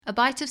A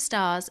Bite of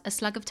Stars, A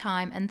Slug of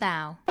Time, and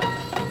Thou.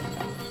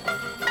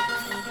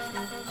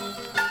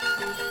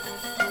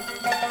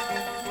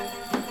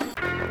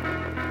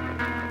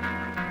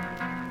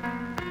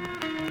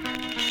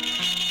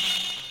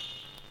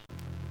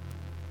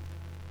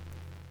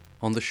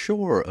 On the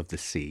shore of the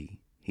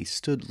sea, he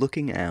stood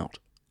looking out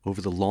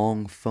over the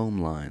long foam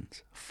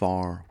lines,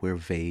 far where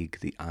vague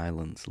the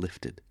islands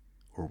lifted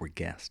or were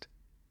guessed.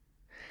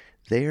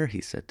 There, he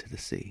said to the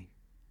sea,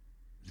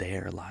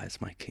 there lies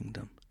my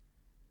kingdom.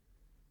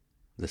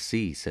 The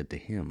sea said to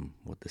him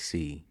what the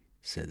sea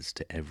says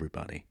to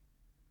everybody.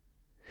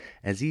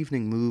 As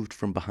evening moved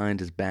from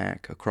behind his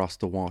back across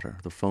the water,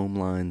 the foam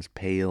lines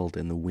paled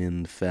and the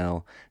wind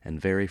fell,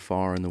 and very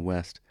far in the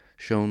west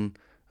shone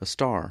a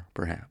star,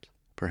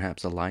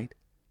 perhaps a light,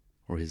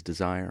 or his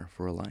desire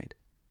for a light.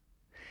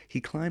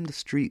 He climbed the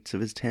streets of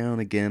his town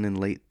again in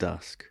late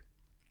dusk.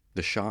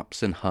 The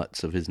shops and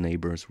huts of his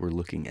neighbors were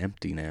looking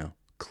empty now,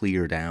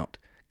 cleared out,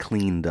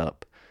 cleaned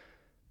up,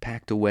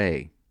 packed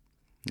away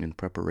in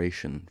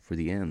preparation for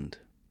the end.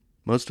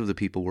 Most of the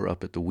people were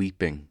up at the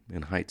Weeping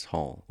in Heights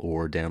Hall,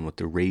 or down with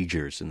the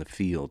Ragers in the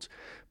fields,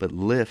 but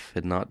Liff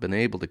had not been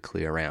able to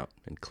clear out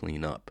and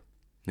clean up.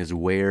 His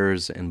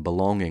wares and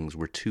belongings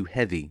were too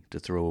heavy to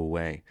throw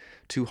away,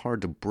 too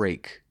hard to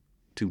break,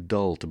 too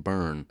dull to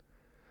burn.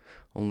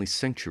 Only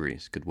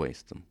centuries could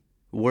waste them.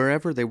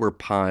 Wherever they were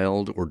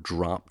piled or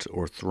dropped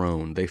or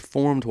thrown, they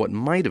formed what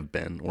might have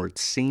been, or it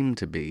seemed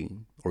to be,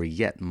 or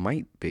yet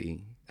might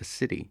be, a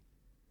city.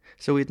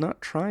 So he had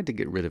not tried to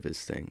get rid of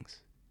his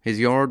things. His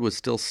yard was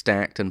still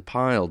stacked and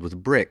piled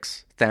with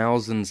bricks,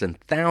 thousands and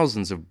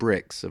thousands of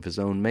bricks of his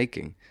own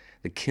making.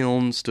 The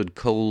kiln stood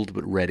cold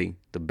but ready,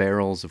 the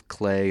barrels of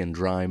clay and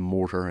dry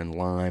mortar and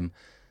lime,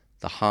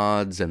 the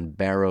hods and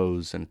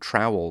barrows and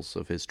trowels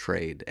of his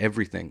trade,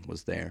 everything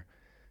was there.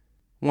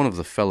 One of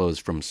the fellows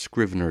from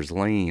Scrivener's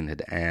Lane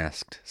had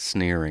asked,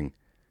 sneering,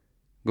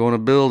 "Going to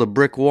build a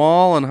brick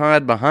wall and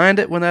hide behind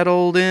it when that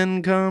old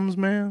inn comes,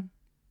 man?"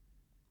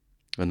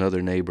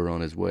 Another neighbor on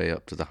his way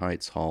up to the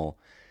Heights Hall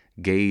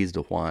gazed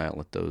a while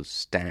at those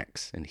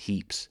stacks and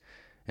heaps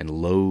and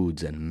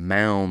loads and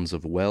mounds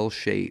of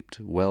well-shaped,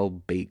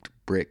 well-baked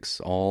bricks,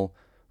 all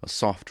a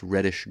soft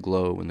reddish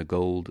glow in the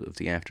gold of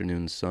the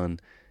afternoon sun,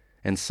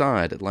 and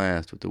sighed at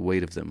last with the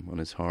weight of them on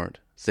his heart.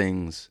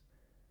 Things,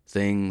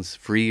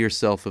 free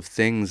yourself of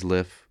things,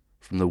 Liff,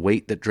 from the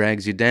weight that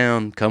drags you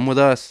down. Come with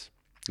us,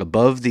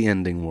 above the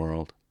ending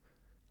world.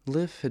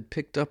 Liff had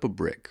picked up a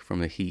brick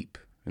from the heap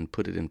and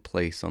put it in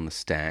place on the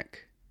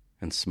stack,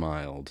 and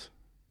smiled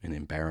in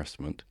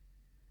embarrassment.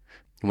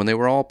 When they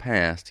were all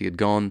past, he had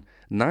gone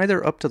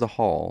neither up to the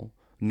hall,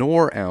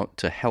 nor out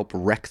to help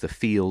wreck the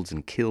fields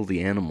and kill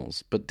the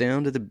animals, but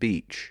down to the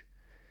beach,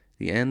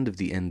 the end of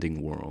the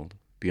ending world,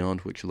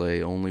 beyond which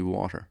lay only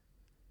water.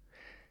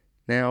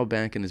 Now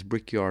back in his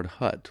brickyard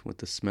hut, with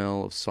the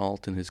smell of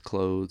salt in his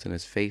clothes and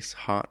his face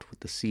hot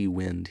with the sea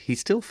wind, he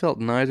still felt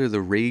neither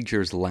the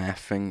ragers'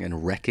 laughing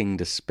and wrecking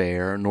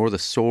despair, nor the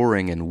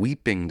soaring and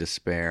weeping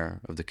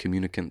despair of the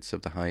communicants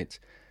of the heights.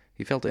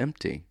 He felt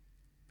empty.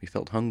 He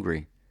felt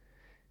hungry.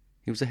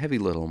 He was a heavy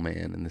little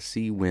man, and the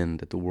sea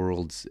wind at the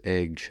world's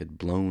edge had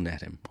blown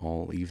at him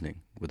all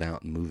evening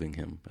without moving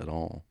him at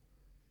all.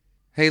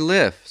 "Hey,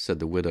 Liff," said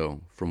the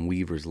widow from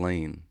Weaver's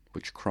Lane,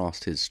 which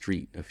crossed his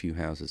street a few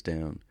houses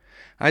down.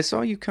 "I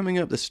saw you coming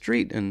up the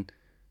street, and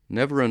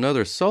never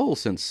another soul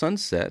since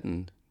sunset,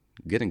 and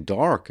getting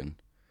dark, and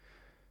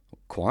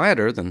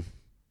quieter than—"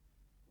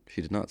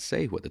 She did not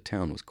say what the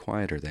town was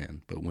quieter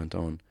than, but went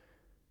on.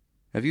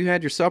 "Have you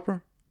had your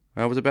supper?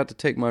 I was about to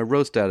take my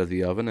roast out of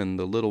the oven, and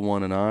the little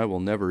one and I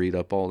will never eat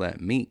up all that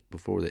meat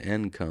before the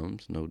end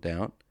comes, no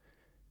doubt.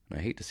 And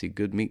I hate to see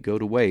good meat go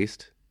to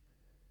waste."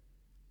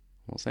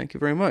 "Well, thank you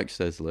very much,"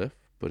 says Liff,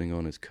 putting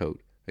on his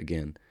coat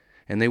again,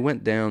 and they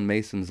went down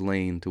Mason's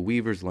Lane to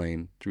Weaver's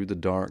Lane through the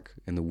dark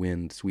and the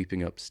wind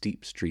sweeping up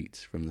steep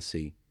streets from the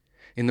sea.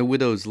 In the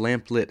widow's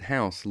lamp-lit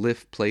house,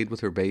 Liff played with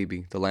her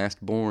baby, the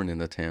last born in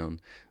the town,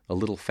 a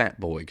little fat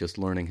boy just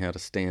learning how to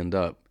stand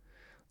up.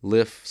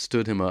 Liff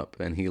stood him up,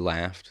 and he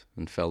laughed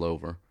and fell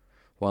over,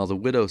 while the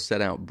widow set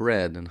out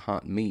bread and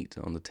hot meat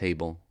on the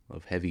table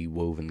of heavy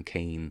woven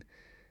cane.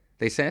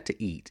 They sat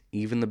to eat,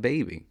 even the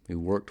baby, who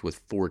worked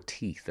with 4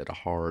 teeth at a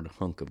hard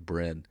hunk of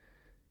bread.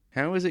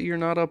 "How is it you're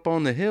not up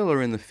on the hill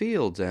or in the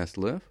fields?" asked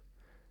Liff.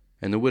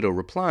 And the widow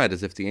replied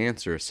as if the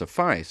answer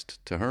sufficed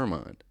to her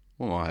mind.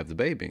 "Well, I have the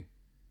baby."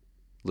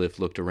 Liff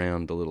looked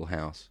around the little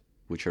house,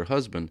 which her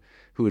husband,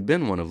 who had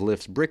been one of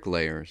Liff's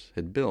bricklayers,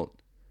 had built.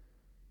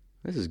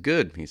 "This is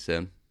good," he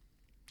said.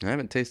 "I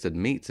haven't tasted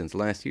meat since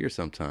last year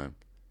sometime."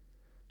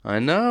 I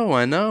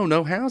know.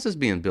 No house is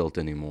being built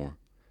any more."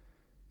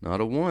 "Not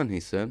a one," he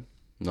said.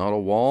 "Not a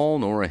wall,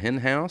 nor a hen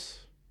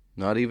house,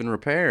 not even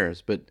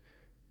repairs. But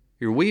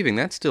your weaving,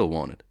 that's still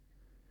wanted."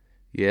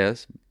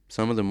 "Yes,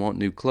 some of them want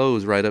new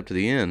clothes right up to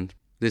the end.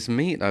 This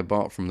meat I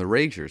bought from the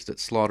Ragers that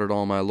slaughtered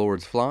all my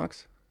lord's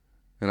flocks,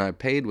 and I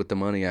paid with the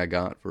money I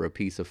got for a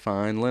piece of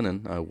fine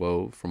linen I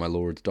wove for my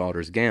lord's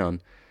daughter's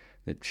gown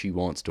that she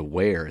wants to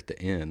wear at the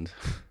end."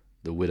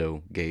 The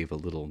widow gave a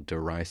little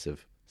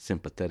derisive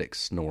sympathetic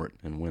snort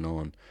and went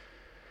on.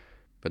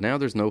 But now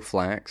there's no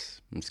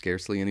flax and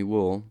scarcely any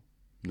wool.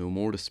 No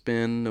more to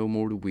spin, no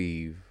more to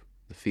weave.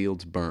 The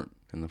field's burnt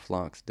and the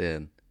flock's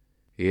dead.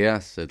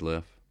 Yes, said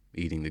Liff,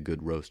 eating the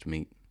good roast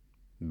meat.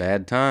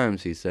 Bad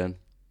times, he said.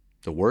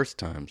 The worst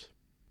times.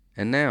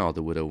 And now,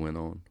 the widow went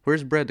on,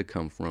 where's bread to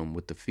come from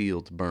with the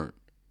fields burnt?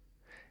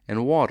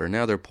 And water,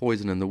 now they're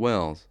poisoning the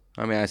wells.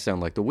 I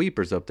sound like the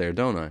weepers up there,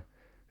 don't I?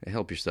 Hey,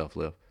 help yourself,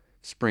 Liff.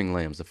 Spring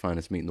lamb's the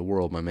finest meat in the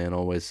world, my man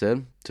always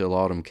said, till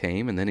autumn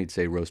came, and then he'd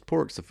say roast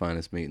pork's the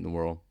finest meat in the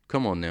world.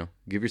 Come on now,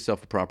 give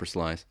yourself a proper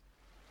slice.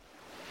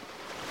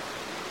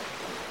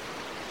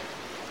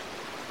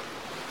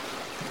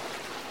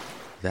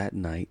 That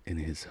night in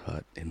his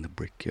hut in the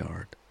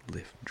brickyard,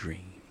 Liff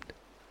dreamed.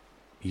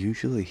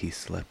 Usually he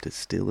slept as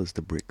still as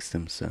the bricks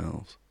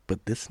themselves,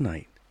 but this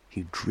night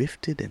he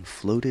drifted and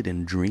floated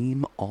in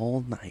dream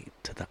all night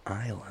to the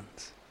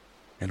islands.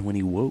 And when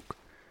he woke,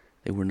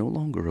 they were no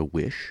longer a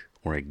wish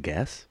or a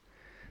guess.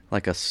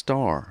 Like a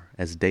star,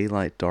 as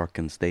daylight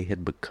darkens, they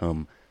had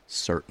become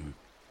certain.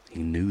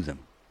 He knew them.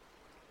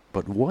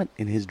 But what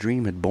in his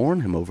dream had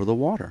borne him over the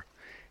water?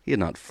 He had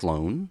not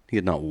flown, he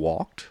had not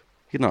walked,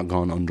 he had not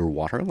gone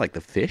underwater like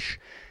the fish,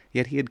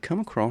 yet he had come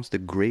across the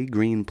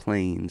gray-green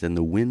plains and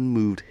the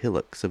wind-moved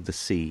hillocks of the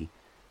sea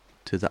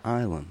to the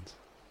islands.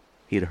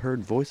 He had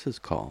heard voices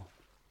call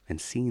and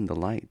seen the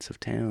lights of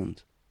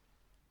towns.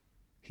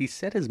 He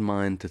set his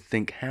mind to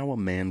think how a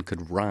man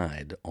could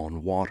ride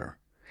on water.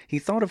 He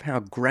thought of how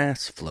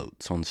grass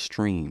floats on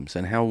streams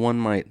and how one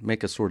might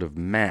make a sort of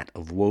mat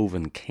of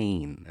woven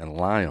cane and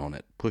lie on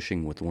it,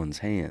 pushing with one's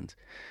hands.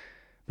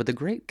 But the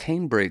great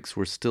canebrakes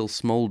were still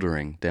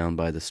smoldering down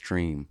by the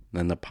stream,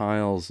 and the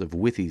piles of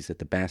withies at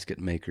the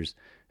basket-makers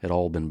had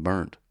all been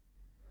burnt.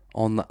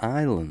 On the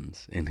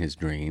islands, in his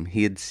dream,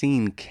 he had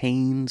seen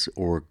canes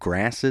or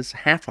grasses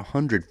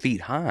 100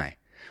 feet high,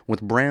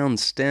 with brown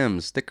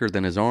stems thicker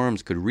than his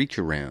arms could reach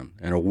around,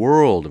 and a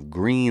world of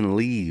green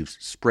leaves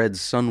spread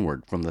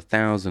sunward from the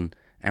 1,000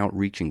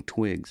 outreaching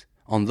twigs.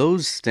 On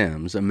those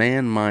stems a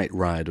man might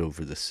ride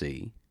over the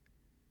sea,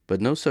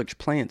 but no such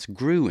plants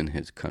grew in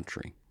his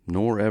country,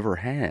 nor ever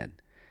had,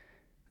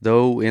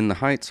 though in the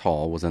Heights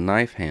Hall was a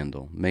knife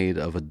handle made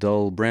of a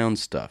dull brown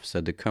stuff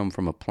said to come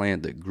from a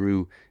plant that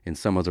grew in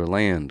some other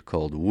land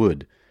called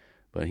wood,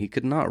 but he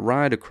could not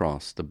ride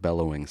across the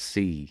bellowing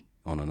sea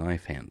on a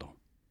knife handle.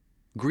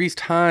 Greased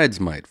hides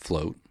might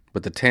float,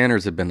 but the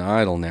tanners had been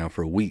idle now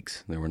for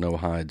weeks. There were no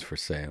hides for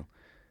sale.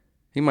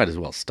 He might as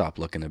well stop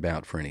looking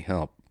about for any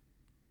help.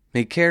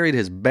 He carried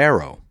his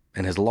barrow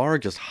and his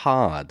largest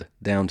hod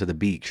down to the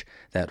beach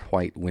that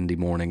white windy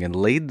morning and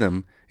laid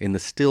them in the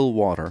still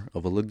water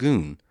of a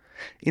lagoon.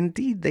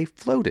 Indeed, they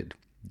floated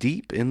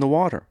deep in the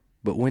water,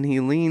 but when he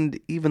leaned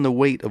even the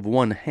weight of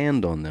one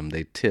hand on them,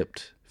 they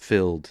tipped,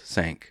 filled,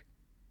 sank.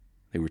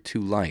 They were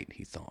too light,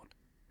 he thought.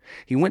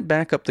 He went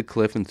back up the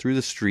cliff and through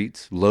the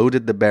streets,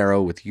 loaded the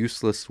barrow with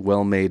useless,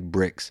 well-made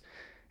bricks,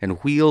 and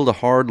wheeled a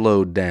hard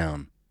load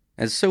down.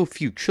 As so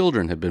few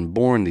children had been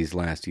born these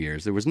last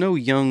years, there was no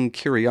young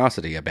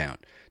curiosity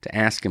about to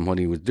ask him what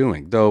he was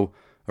doing, though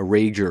a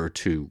rager or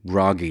two,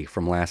 groggy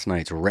from last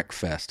night's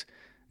wreckfest,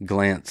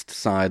 glanced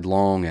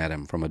sidelong at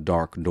him from a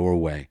dark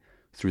doorway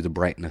through the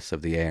brightness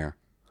of the air.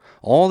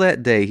 All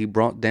that day he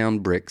brought down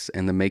bricks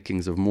and the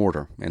makings of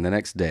mortar, and the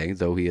next day,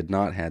 though he had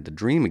not had to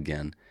dream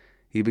again,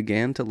 he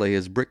began to lay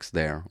his bricks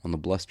there on the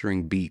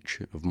blustering beach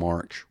of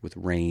March with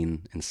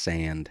rain and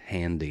sand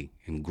handy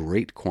in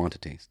great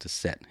quantities to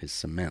set his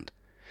cement.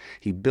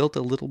 He built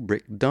a little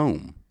brick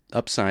dome,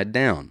 upside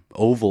down,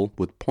 oval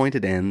with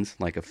pointed ends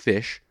like a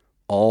fish,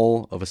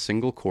 all of a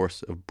single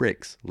course of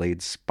bricks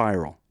laid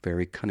spiral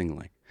very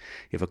cunningly.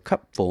 If a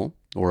cupful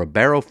or a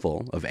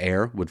barrowful of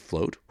air would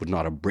float, would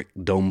not a brick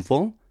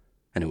domeful?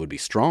 And it would be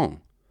strong.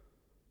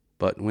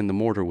 But when the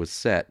mortar was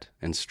set,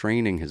 and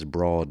straining his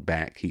broad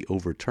back, he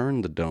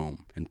overturned the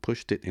dome and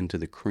pushed it into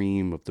the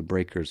cream of the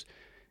breakers,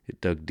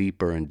 it dug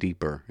deeper and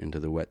deeper into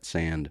the wet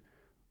sand,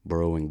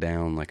 burrowing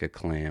down like a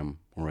clam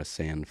or a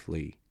sand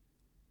flea.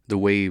 The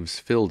waves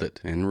filled it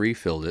and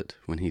refilled it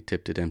when he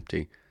tipped it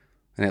empty,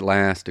 and at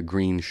last a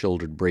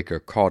green-shouldered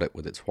breaker caught it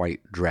with its white,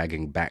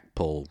 dragging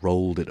back-pole,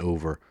 rolled it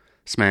over,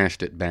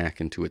 smashed it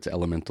back into its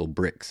elemental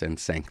bricks, and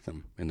sank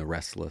them in the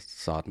restless,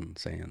 sodden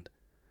sand.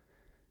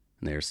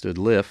 And there stood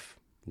Liff,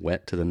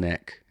 wet to the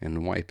neck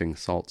and wiping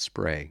salt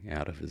spray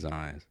out of his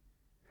eyes.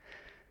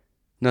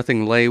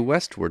 Nothing lay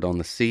westward on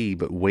the sea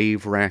but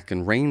wave-rack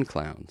and rain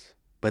clouds,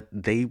 but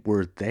they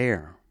were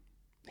there.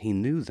 He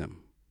knew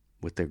them,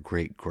 with their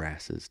great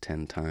grasses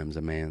 10 times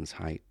a man's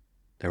height,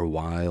 their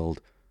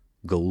wild,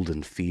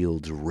 golden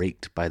fields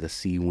raked by the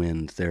sea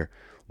wind, their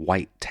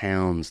white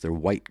towns, their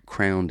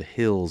white-crowned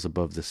hills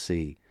above the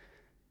sea,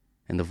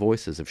 and the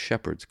voices of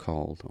shepherds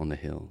called on the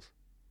hills.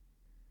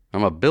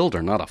 "I'm a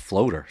builder, not a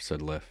floater,"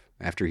 said Liff,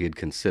 after he had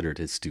considered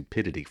his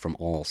stupidity from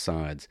all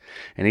sides,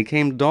 and he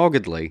came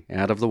doggedly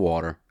out of the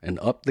water and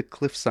up the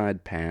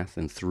cliffside path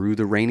and through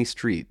the rainy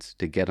streets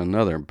to get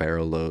another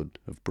barrow-load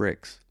of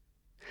bricks.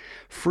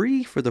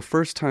 Free for the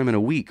first time in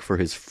a week for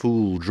his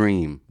fool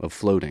dream of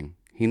floating,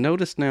 He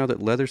noticed now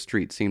that Leather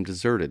Street seemed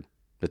deserted.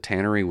 The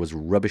tannery was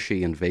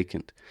rubbishy and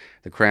vacant.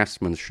 The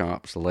craftsmen's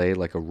shops lay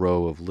like a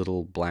row of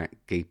little black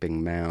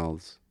gaping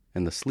mouths,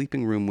 and the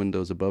sleeping room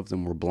windows above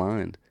them were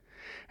blind.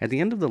 At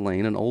the end of the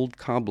lane, an old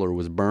cobbler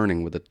was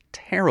burning with a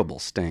terrible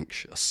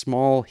stench, a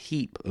small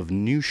heap of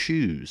new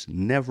shoes,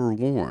 never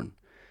worn.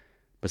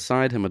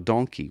 Beside him a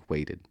donkey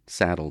waited,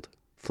 saddled,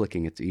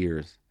 flicking its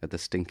ears at the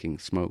stinking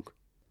smoke.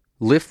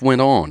 Liff went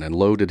on and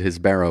loaded his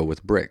barrow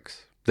with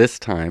bricks. This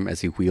time,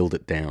 as he wheeled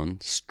it down,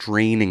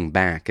 straining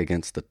back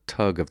against the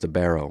tug of the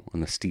barrow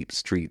on the steep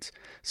streets,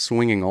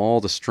 swinging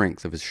all the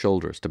strength of his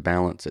shoulders to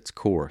balance its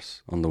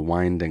course on the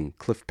winding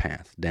cliff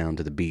path down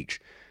to the beach,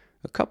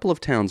 a couple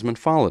of townsmen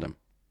followed him.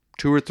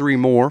 2 or 3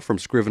 more from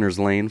Scrivener's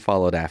Lane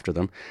followed after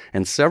them,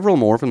 and several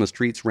more from the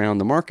streets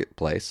round the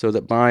marketplace, so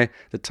that by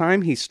the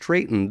time he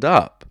straightened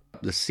up,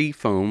 the sea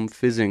foam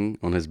fizzing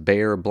on his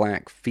bare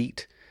black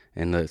feet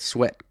and the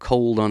sweat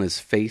cold on his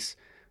face,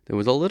 there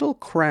was a little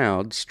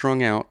crowd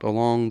strung out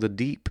along the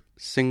deep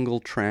single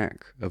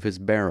track of his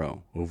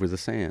barrow over the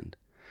sand.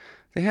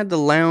 They had the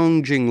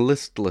lounging,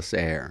 listless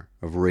air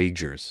of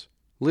ragers.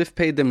 Liff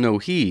paid them no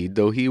heed,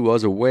 though he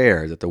was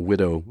aware that the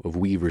widow of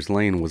Weaver's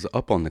Lane was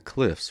up on the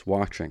cliffs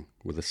watching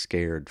with a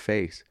scared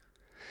face.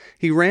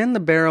 He ran the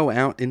barrow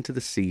out into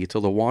the sea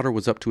till the water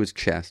was up to his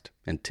chest,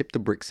 and tipped the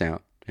bricks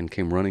out, and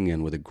came running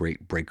in with a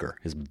great breaker,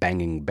 his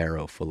banging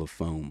barrow full of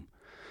foam.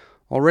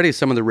 Already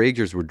some of the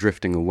ragers were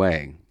drifting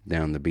away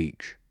down the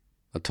beach.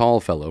 A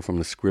tall fellow from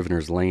the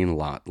Scrivener's Lane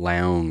lot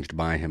lounged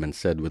by him and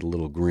said with a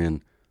little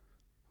grin,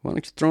 "Why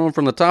don't you throw 'em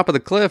from the top of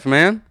the cliff,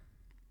 man?"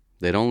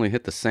 "They'd only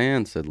hit the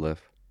sand," said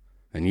Liff.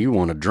 "And you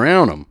want to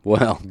drown 'em?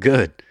 Well,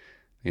 good.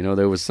 You know,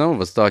 there was some of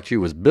us thought you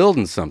was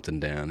building something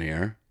down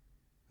here.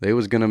 They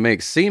was going to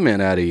make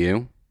cement out of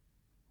you.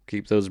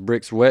 Keep those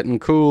bricks wet and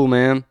cool,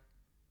 man."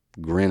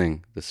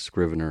 Grinning, the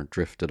Scrivener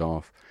drifted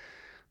off,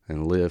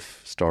 and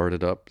Liff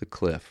started up the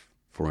cliff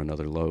for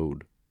another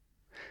load.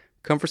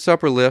 "Come for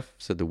supper, Liff,"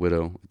 said the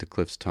widow at the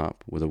cliff's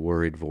top with a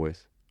worried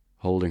voice,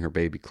 holding her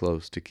baby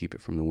close to keep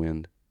it from the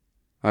wind.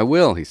 "I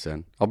will," he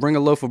said. "I'll bring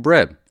a loaf of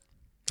bread.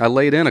 I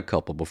laid in a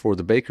couple before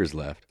the bakers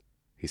left."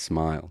 He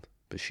smiled,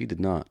 but she did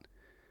not.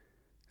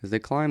 As they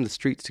climbed the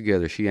streets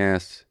together, she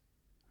asked,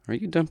 "Are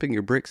you dumping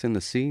your bricks in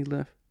the sea,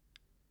 Liff?"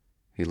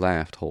 He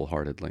laughed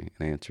wholeheartedly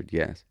and answered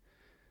yes.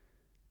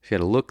 She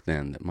had a look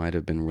then that might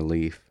have been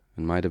relief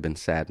and might have been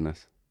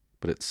sadness,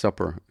 but at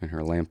supper in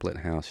her lamplit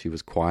house she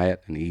was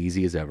quiet and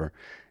easy as ever,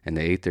 and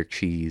they ate their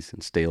cheese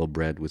and stale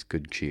bread with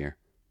good cheer.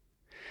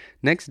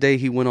 Next day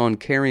he went on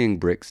carrying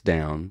bricks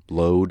down,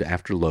 load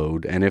after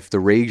load, and if the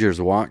ragers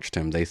watched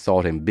him, they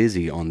thought him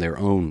busy on their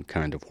own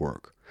kind of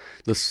work.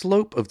 The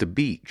slope of the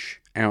beach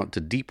out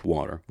to deep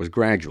water was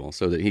gradual,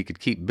 so that he could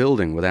keep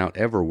building without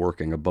ever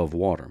working above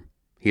water.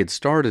 He had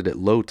started at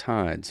low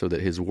tide so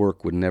that his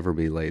work would never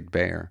be laid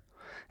bare.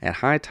 At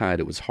high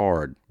tide it was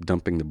hard,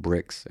 dumping the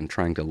bricks and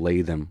trying to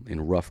lay them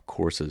in rough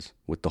courses,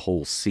 with the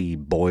whole sea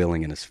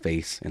boiling in his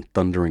face and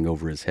thundering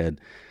over his head.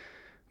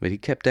 But he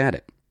kept at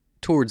it.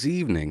 Towards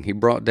evening he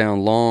brought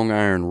down long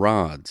iron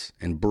rods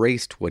and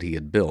braced what he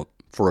had built,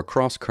 for a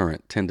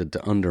cross-current tended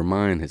to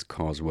undermine his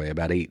causeway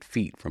about 8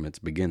 feet from its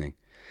beginning.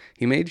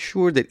 He made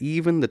sure that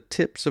even the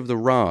tips of the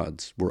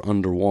rods were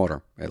under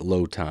water at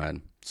low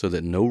tide, so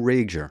that no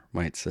rager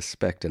might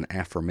suspect an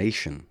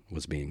affirmation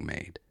was being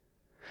made.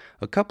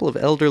 A couple of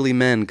elderly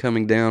men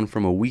coming down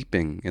from a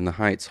weeping in the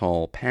Heights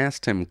Hall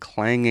passed him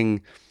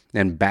clanging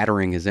and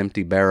battering his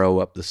empty barrow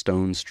up the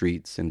stone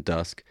streets in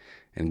dusk,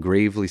 and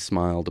gravely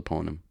smiled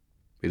upon him.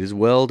 "It is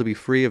well to be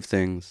free of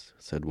things,"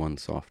 said one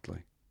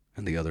softly,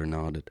 and the other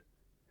nodded.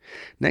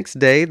 Next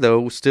day,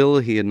 though still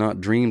he had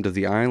not dreamed of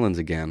the islands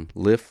again,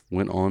 Liff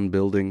went on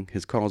building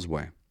his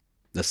causeway.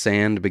 The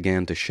sand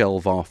began to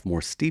shelve off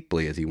more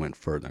steeply as he went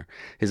further.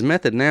 His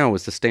method now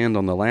was to stand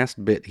on the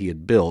last bit he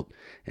had built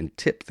and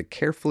tip the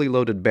carefully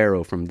loaded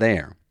barrow from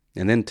there,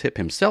 and then tip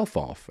himself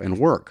off and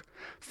work,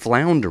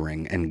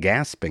 floundering and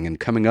gasping and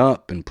coming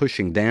up and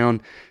pushing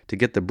down to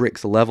get the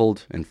bricks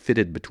leveled and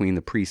fitted between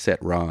the preset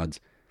rods,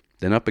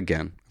 then up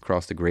again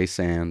across the gray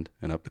sand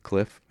and up the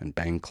cliff and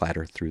bang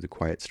clatter through the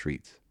quiet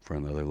streets for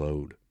another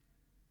load.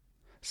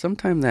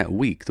 Sometime that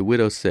week the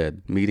widow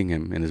said, meeting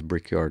him in his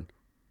brickyard,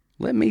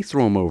 "Let me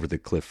throw 'em over the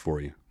cliff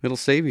for you. It'll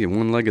save you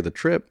one leg of the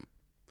trip."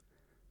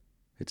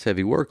 "It's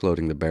heavy work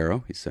loading the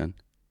barrow," he said.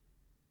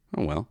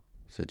 "Oh, well,"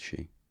 said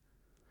she.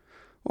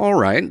 "All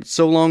right,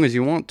 so long as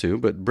you want to,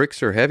 but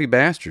bricks are heavy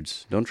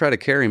bastards. Don't try to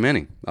carry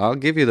many. I'll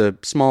give you the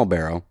small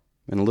barrow,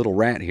 and a little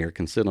rat here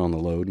can sit on the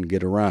load and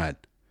get a ride."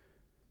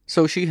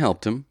 So she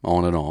helped him,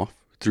 on and off,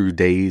 through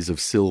days of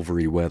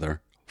silvery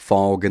weather,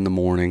 fog in the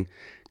morning,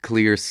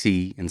 clear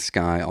sea and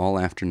sky all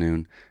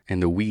afternoon,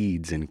 and the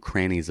weeds in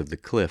crannies of the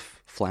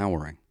cliff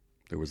flowering.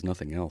 There was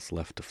nothing else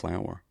left to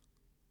flower.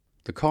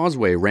 The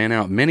causeway ran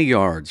out many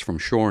yards from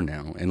shore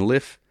now, and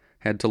Liff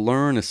had to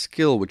learn a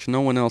skill which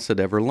no one else had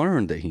ever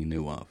learned that he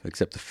knew of,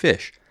 except the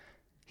fish.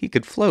 He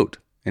could float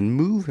and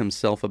move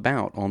himself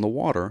about on the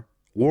water,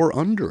 or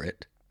under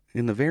it,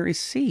 in the very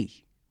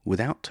sea,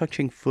 without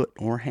touching foot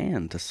or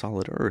hand to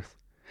solid earth.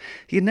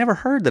 He had never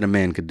heard that a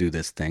man could do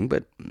this thing,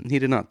 but he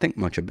did not think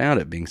much about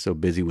it, being so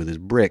busy with his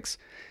bricks,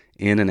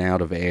 in and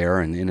out of air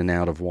and in and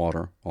out of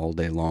water all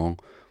day long,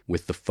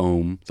 with the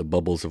foam, the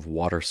bubbles of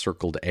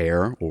water-circled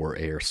air, or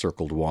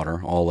air-circled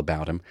water, all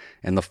about him,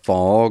 and the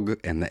fog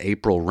and the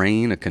April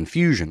rain, a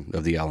confusion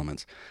of the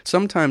elements.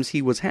 Sometimes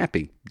he was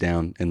happy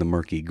down in the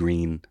murky,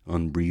 green,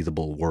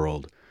 unbreathable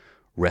world,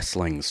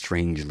 wrestling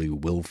strangely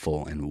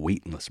willful and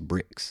weightless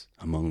bricks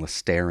among the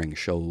staring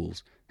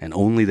shoals, and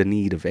only the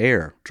need of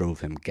air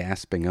drove him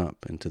gasping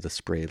up into the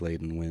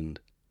spray-laden wind.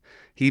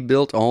 He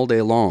built all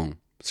day long,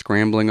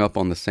 scrambling up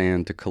on the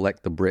sand to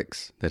collect the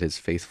bricks that his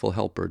faithful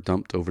helper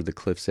dumped over the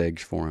cliff's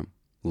edge for him,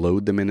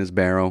 load them in his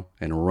barrow,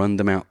 and run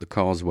them out the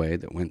causeway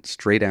that went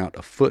straight out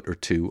a foot or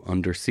two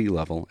under sea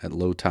level at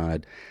low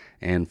tide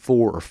and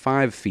 4 or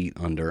 5 feet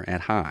under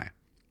at high.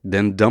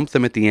 Then dump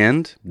them at the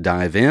end,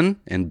 dive in,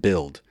 and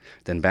build,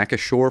 then back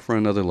ashore for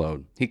another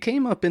load. He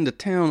came up into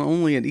town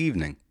only at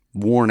evening,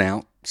 worn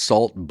out,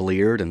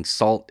 salt-bleared and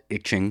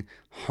salt-itching,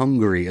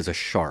 hungry as a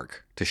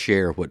shark to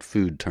share what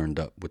food turned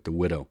up with the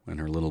widow and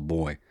her little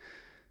boy.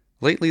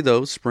 Lately,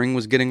 though, spring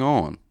was getting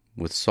on,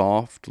 with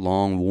soft,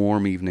 long,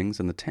 warm evenings,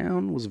 and the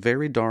town was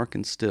very dark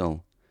and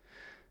still.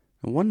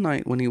 And one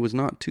night, when he was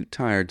not too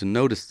tired to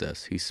notice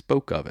this, he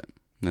spoke of it,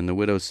 and the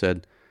widow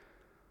said,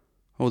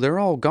 "Oh, they're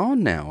all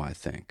gone now, I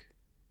think."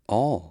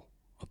 "All?"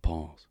 A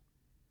pause.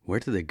 "Where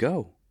did they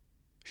go?"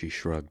 She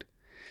shrugged.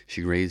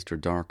 She raised her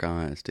dark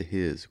eyes to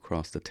his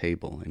across the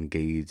table and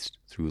gazed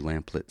through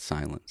lamplit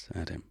silence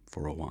at him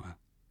for a while.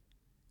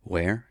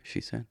 "Where?"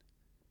 she said.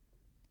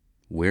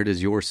 "Where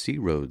does your sea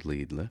road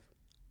lead, Liv?"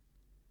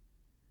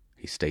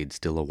 He stayed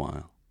still a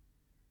while.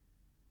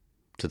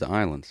 "To the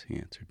islands," he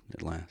answered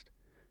at last,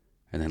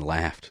 and then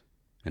laughed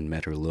and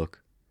met her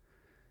look.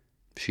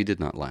 She did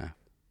not laugh.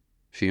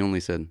 She only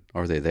said,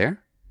 "Are they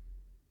there?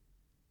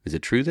 Is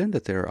it true, then,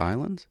 that there are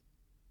islands?"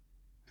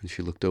 And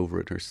she looked over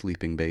at her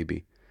sleeping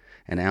baby,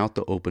 and out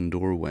the open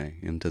doorway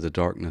into the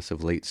darkness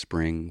of late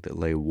spring that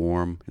lay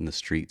warm in the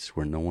streets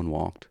where no one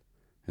walked,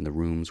 and the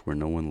rooms where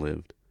no one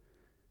lived.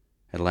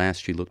 At last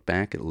she looked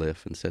back at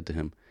Liv and said to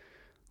him,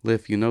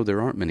 "Liv, you know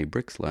there aren't many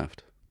bricks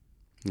left.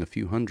 A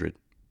few hundred.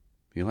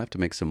 You'll have to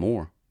make some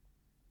more."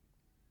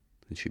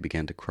 Then she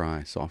began to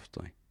cry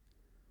softly.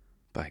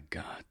 "By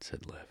God,"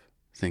 said Liv,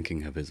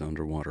 thinking of his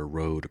underwater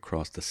road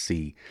across the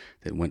sea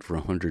that went for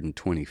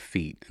 120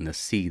 feet, and the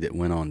sea that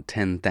went on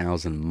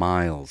 10,000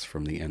 miles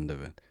from the end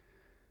of it.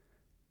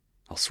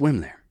 "I'll swim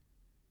there."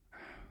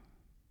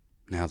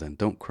 "Now then,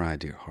 don't cry,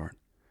 dear heart.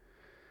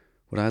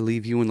 Would I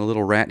leave you and the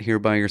little rat here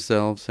by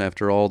yourselves,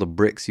 after all the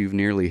bricks you've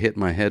nearly hit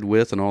my head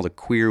with, and all the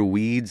queer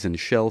weeds and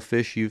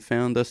shellfish you've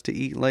found us to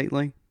eat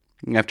lately?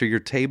 After your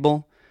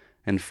table,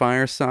 and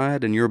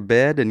fireside, and your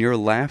bed, and your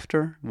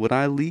laughter? Would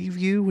I leave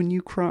you when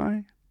you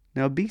cry?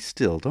 Now be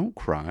still, don't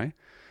cry.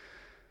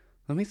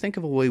 Let me think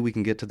of a way we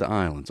can get to the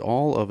islands,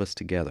 all of us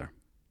together."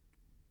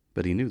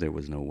 But he knew there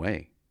was no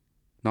way.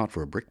 Not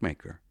for a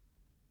brickmaker.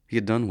 He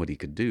had done what he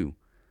could do.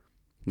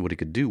 What he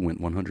could do went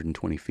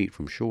 120 feet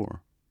from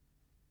shore.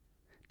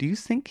 "Do you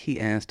think," he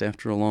asked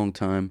after a long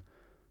time,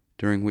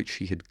 during which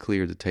she had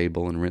cleared the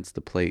table and rinsed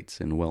the plates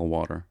in well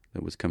water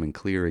that was coming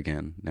clear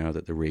again now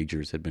that the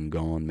ragers had been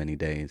gone many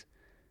days,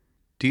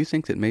 "do you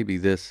think that maybe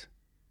this—"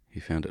 He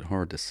found it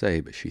hard to say,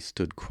 but she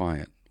stood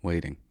quiet,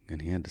 waiting,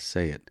 and he had to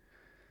say it.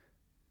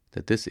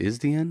 "That this is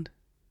the end?"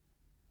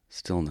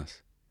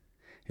 Stillness.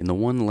 In the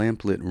one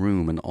lamplit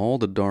room, and all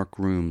the dark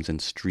rooms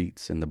and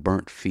streets, and the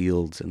burnt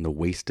fields and the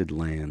wasted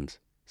lands,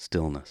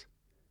 stillness.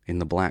 In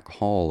the black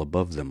hall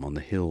above them on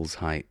the hill's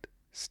height,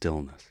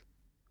 stillness.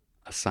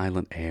 A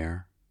silent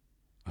air,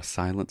 a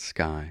silent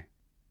sky,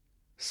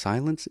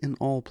 silence in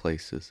all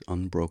places,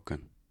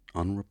 unbroken,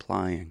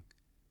 unreplying,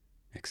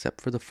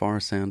 except for the far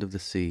sound of the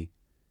sea,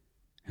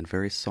 and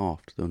very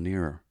soft, though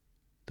nearer,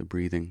 the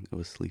breathing of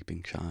a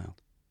sleeping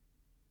child.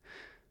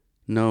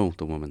 "No,"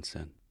 the woman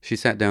said. She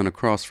sat down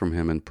across from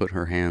him and put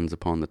her hands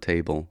upon the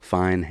table,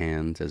 fine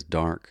hands as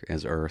dark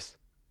as earth,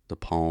 the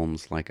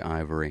palms like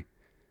ivory.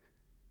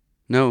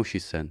 "No," she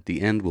said,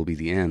 "the end will be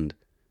the end.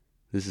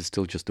 This is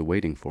still just a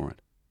waiting for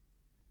it."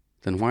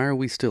 "Then why are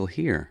we still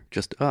here,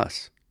 just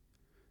us?"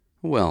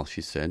 "Well,"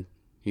 she said,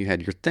 "you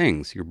had your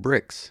things, your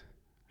bricks,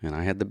 and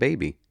I had the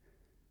baby."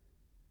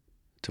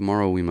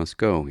 "Tomorrow we must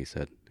go," he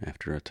said,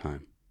 after a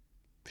time.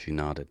 She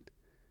nodded.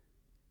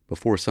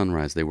 Before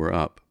sunrise they were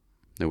up.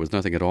 There was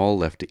nothing at all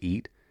left to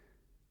eat,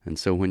 and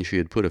so when she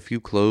had put a few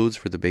clothes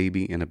for the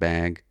baby in a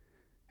bag,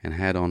 and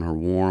had on her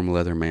warm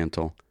leather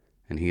mantle,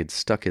 and he had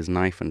stuck his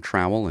knife and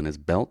trowel in his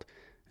belt,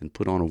 and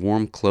put on a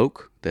warm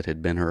cloak that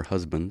had been her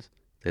husband's,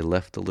 they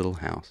left the little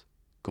house,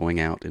 going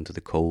out into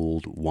the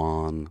cold,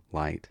 wan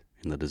light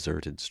in the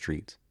deserted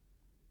streets.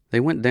 They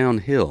went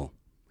downhill,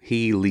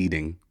 he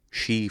leading,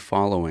 she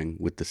following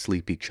with the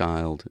sleepy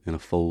child in a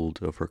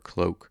fold of her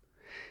cloak.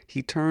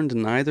 He turned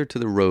neither to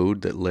the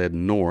road that led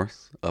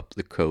north up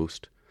the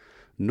coast,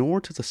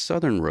 nor to the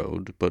southern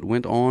road, but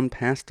went on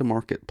past the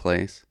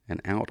marketplace and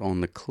out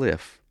on the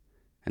cliff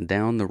and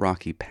down the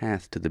rocky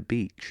path to the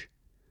beach.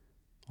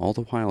 All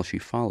the while she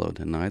followed,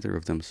 and neither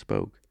of them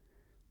spoke.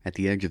 At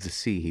the edge of the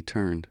sea, he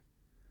turned.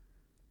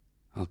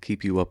 "I'll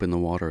keep you up in the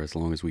water as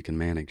long as we can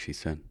manage," he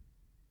said.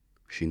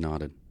 She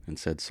nodded and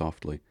said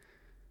softly,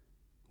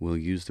 "We'll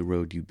use the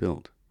road you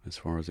built as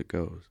far as it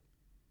goes."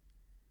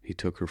 He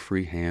took her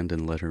free hand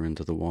and led her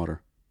into the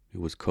water. It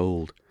was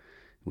cold.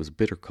 It was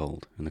bitter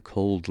cold, and the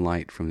cold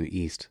light from the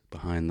east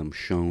behind them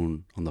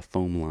shone on the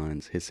foam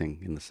lines hissing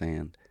in the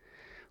sand.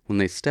 When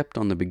they stepped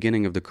on the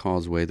beginning of the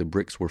causeway, the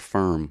bricks were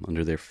firm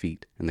under their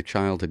feet, and the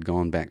child had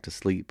gone back to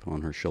sleep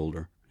on her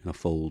shoulder in a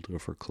fold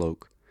of her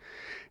cloak.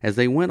 As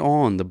they went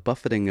on, the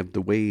buffeting of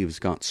the waves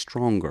got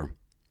stronger.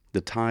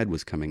 The tide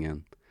was coming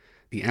in.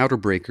 The outer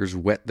breakers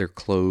wet their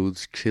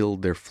clothes,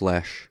 chilled their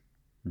flesh,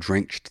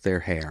 drenched their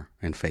hair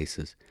and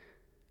faces.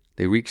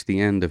 They reached the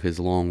end of his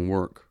long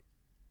work.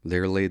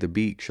 There lay the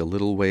beach a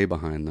little way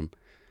behind them,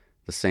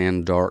 the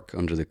sand dark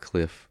under the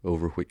cliff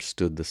over which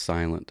stood the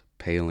silent,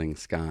 paling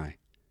sky.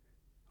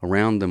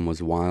 Around them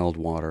was wild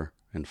water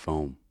and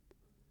foam.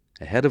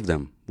 Ahead of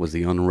them was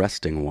the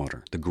unresting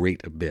water, the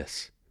great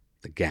abyss,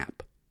 the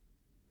gap.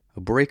 A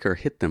breaker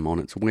hit them on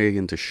its way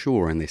into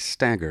shore, and they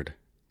staggered.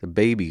 The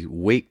baby,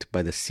 waked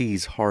by the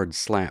sea's hard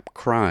slap,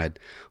 cried,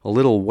 a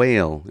little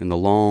wail in the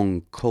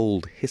long,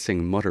 cold,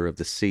 hissing mutter of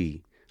the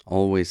sea,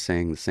 always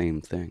saying the same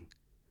thing.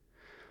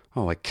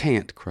 "Oh, I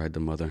can't," cried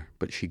the mother,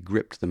 but she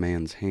gripped the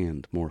man's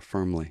hand more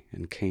firmly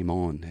and came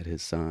on at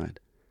his side.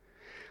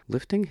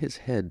 Lifting his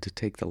head to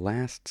take the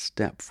last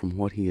step from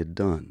what he had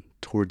done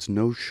towards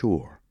no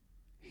shore,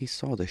 he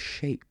saw the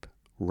shape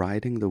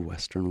riding the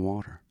western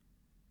water,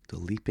 the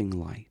leaping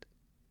light,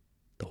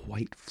 the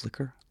white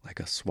flicker like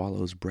a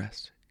swallow's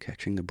breast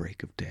catching the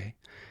break of day.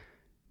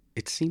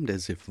 It seemed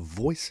as if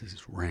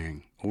voices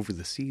rang over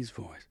the sea's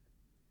voice.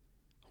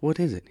 "What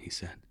is it?" he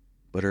said.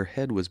 But her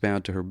head was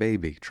bowed to her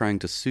baby, trying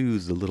to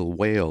soothe the little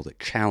wail that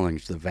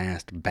challenged the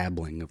vast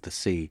babbling of the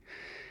sea.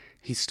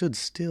 He stood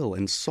still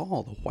and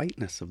saw the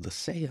whiteness of the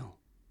sail,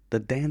 the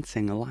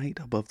dancing light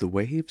above the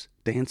waves,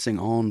 dancing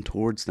on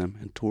towards them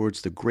and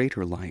towards the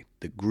greater light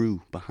that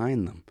grew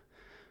behind them.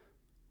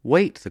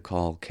 "Wait!" the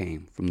call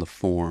came from the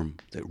form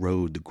that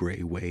rode the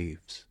gray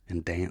waves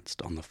and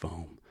danced on the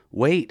foam.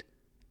 "Wait!"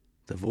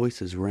 The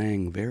voices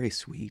rang very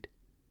sweet,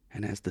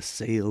 and as the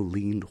sail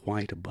leaned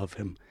white above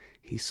him,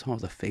 he saw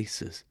the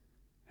faces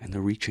and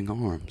the reaching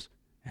arms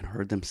and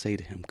heard them say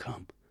to him,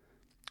 "Come,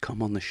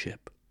 come on the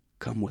ship,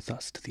 come with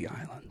us to the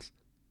islands."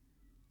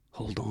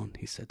 "Hold on,"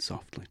 he said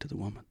softly to the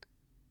woman,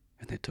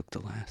 and they took the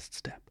last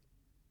step.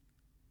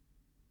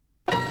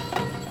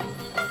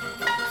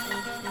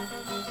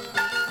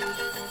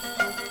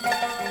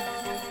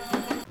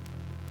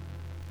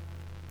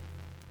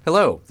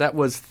 Hello, that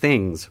was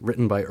Things,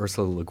 written by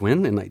Ursula Le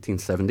Guin in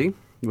 1970.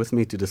 With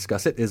me to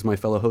discuss it is my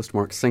fellow host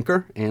Mark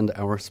Sinker and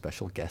our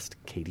special guest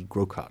Katie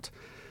Grocott.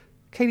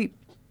 Katie,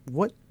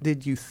 what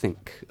did you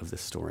think of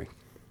this story?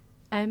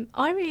 I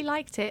really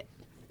liked it.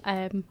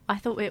 I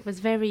thought it was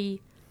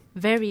very,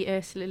 very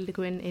Ursula Le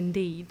Guin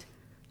indeed.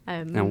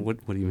 Now,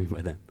 what do you mean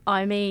by that?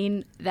 I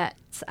mean that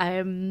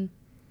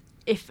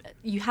if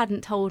you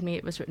hadn't told me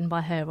it was written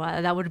by her,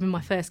 that would have been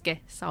my first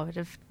guess. I would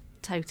have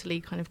totally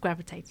kind of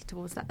gravitated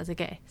towards that as a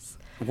guess.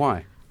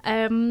 Why?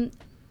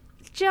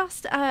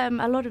 Just a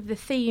lot of the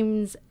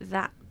themes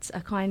that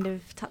are kind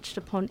of touched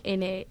upon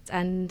in it,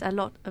 and a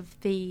lot of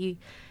the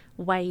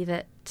way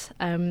that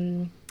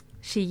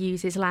she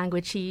uses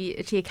language. She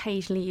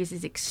occasionally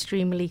uses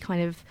extremely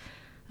kind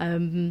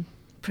of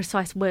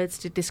precise words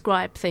to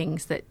describe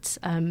things that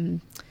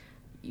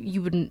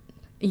you wouldn't.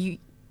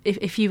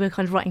 If you were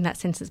kind of writing that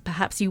sentence,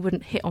 perhaps you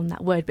wouldn't hit on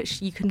that word,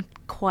 but you can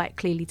quite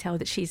clearly tell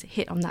that she's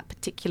hit on that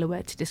particular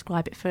word to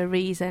describe it for a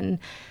reason.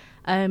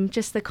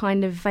 Just the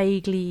kind of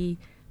vaguely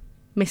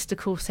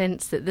mystical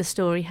sense that the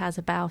story has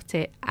about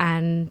it,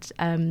 and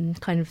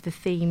kind of the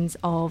themes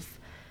of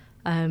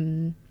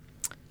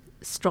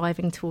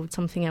striving towards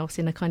something else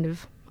in a kind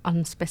of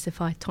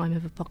unspecified time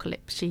of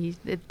apocalypse.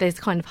 There's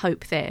kind of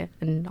hope there,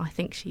 and I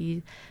think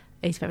she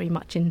is very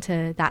much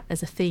into that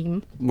as a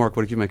theme. Mark,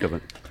 what did you make of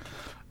it?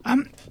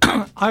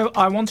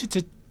 I wanted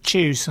to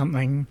choose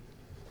something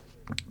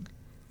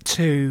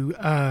to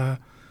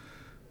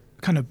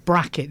kind of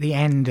bracket the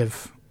end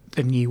of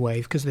the new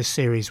wave, because this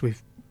series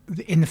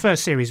in the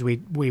first series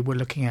we were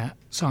looking at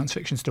science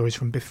fiction stories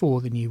from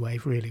before the new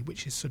wave, really,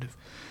 which is sort of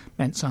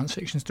meant science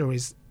fiction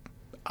stories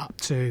up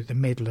to the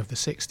middle of the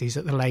 60s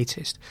at the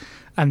latest.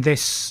 And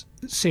this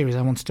series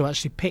I wanted to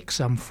actually pick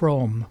some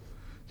from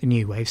the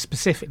new wave,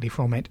 specifically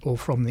from it or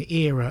from the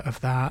era of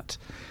that.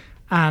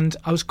 And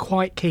I was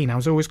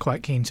always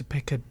quite keen to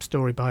pick a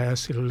story by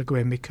Ursula Le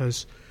Guin,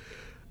 because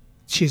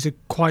she's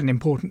quite an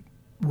important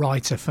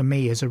writer for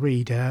me as a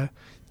reader,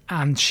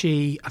 and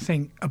she, I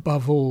think,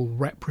 above all,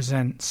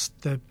 represents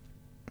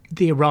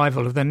the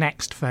arrival of the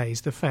next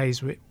phase, the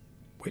phase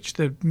which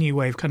the new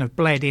wave kind of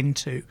bled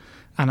into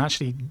and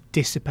actually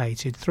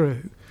dissipated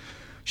through.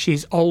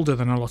 She's older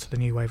than a lot of the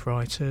new wave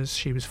writers.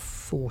 She was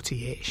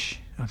 40-ish.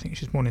 I think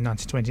she was born in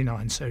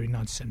 1929, so in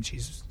 1970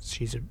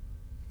 she's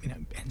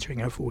entering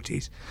her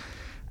 40s.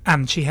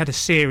 And she had a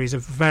series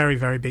of very,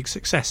 very big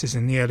successes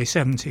in the early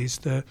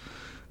 70s. The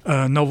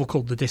a novel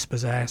called The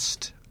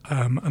Dispossessed,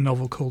 a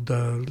novel called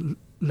The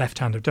Left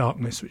Hand of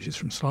Darkness, which is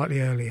from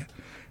slightly earlier,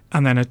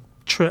 and then a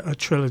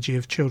trilogy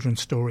of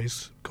children's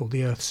stories called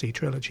the Earthsea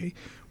Trilogy,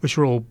 which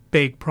are all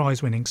big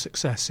prize-winning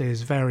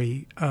successes,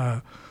 very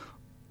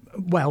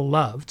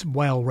well-loved,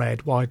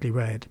 well-read, widely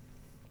read.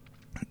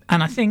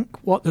 And I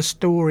think what the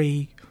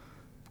story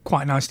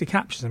quite nicely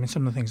captures, I mean,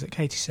 some of the things that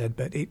Katie said,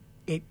 but it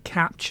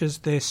captures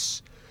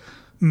this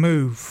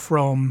move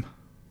from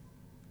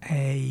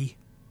a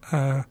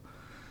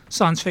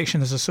science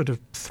fiction as a sort of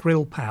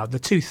thrill-powered, the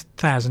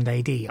 2000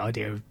 AD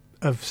idea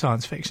of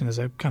science fiction as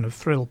a kind of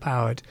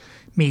thrill-powered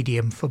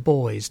medium for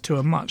boys, to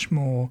a much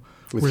more...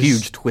 With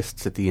huge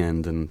twists at the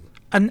end and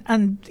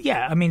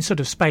yeah, I mean, sort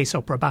of space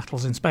opera,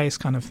 battles in space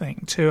kind of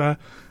thing, to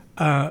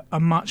a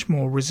much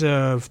more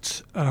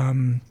reserved,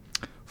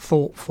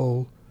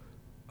 thoughtful,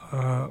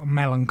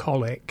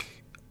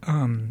 melancholic...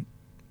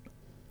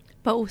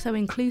 but also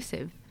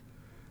inclusive.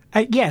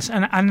 Yes,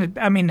 and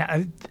I mean,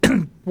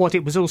 what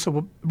it was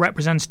also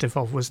representative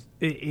of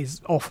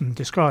is often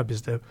described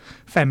as the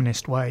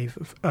feminist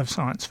wave of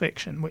science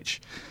fiction,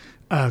 which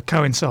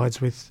coincides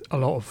with a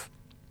lot of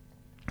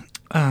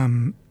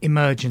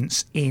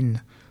emergence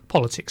in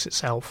politics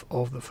itself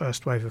of the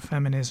first wave of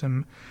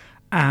feminism,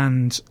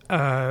 and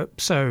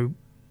so,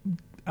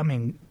 I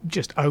mean,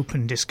 just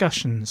open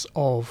discussions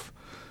of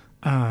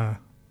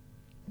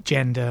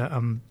gender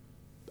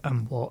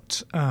and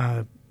what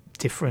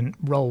different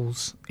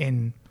roles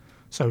in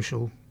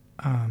the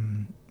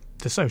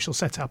social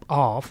setup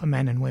are for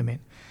men and women.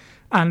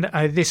 And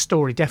this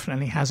story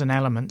definitely has an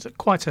element,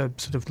 quite a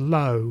sort of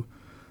low,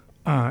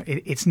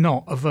 it's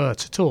not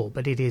overt at all,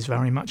 but it is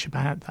very much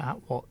about that,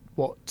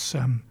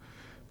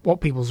 what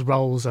people's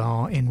roles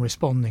are in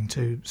responding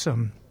to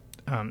some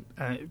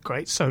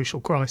great social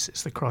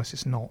crisis, the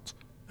crisis not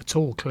at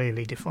all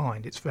clearly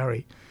defined. It's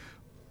very,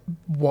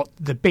 what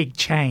the big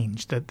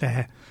change that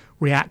they're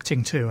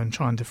reacting to and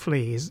trying to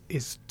flee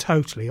is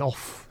totally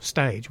off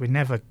stage.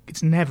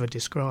 It's never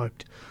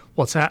described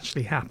what's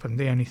actually happened.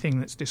 The only thing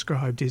that's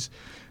described is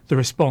the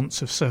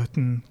response of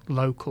certain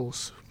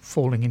locals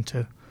falling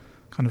into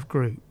kind of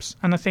groups.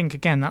 And I think,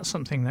 again, that's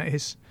something that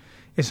is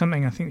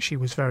something I think she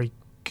was very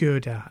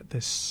good at,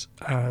 this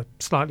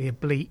slightly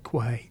oblique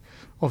way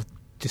of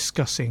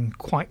discussing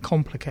quite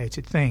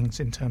complicated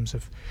things in terms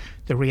of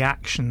the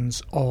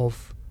reactions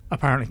of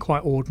apparently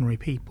quite ordinary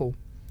people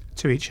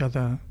to each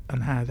other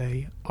and how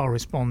they are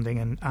responding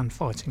and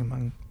fighting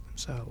among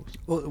themselves.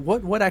 Well,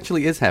 what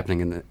actually is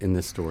happening in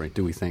this story,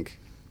 do we think?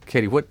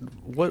 Katie, what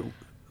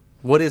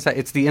is that?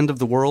 It's the end of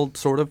the world,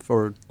 sort of?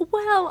 Or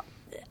Well,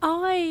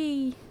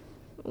 I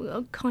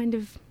kind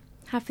of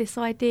have this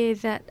idea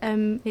that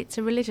it's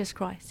a religious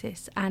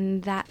crisis,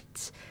 and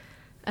that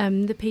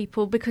the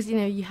people, because, you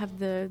know, you have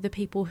the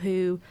people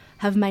who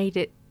have made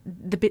it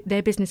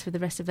their business for the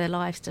rest of their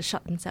lives to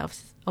shut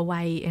themselves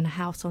away in a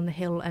house on the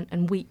hill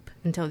and weep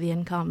until the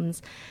end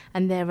comes,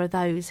 and there are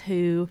those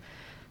who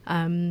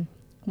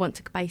want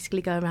to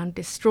basically go around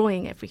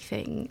destroying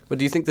everything. But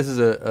do you think this is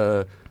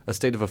a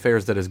state of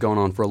affairs that has gone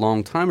on for a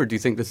long time, or do you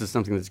think this is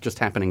something that's just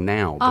happening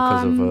now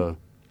because of...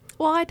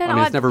 Well, I don't know. I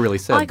mean, it's never really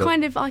said. I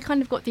kind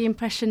of got the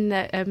impression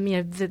that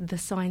you know, the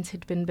signs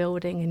had been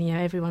building, and, you know,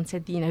 everyone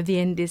said, you know, the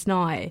end is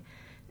nigh.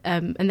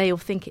 And they all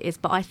think it is,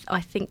 but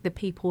I think the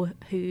people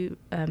who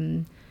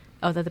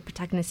are the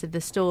protagonists of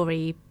the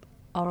story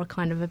are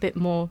kind of a bit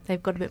more,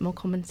 they've got a bit more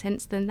common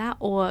sense than that,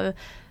 or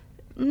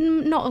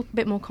not a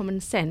bit more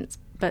common sense,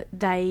 but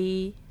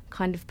they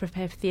kind of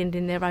prepare for the end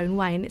in their own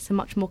way, and it's a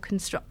much more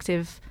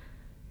constructive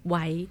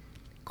way,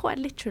 quite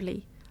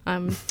literally.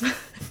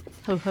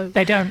 Ho ho.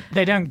 They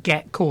don't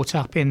get caught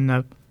up in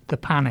the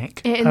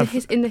panic, in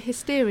the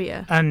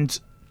hysteria, and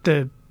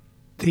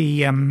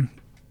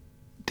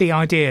the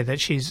idea that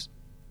she's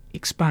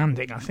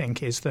expanding, I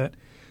think, is that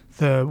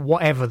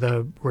whatever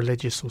the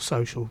religious or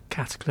social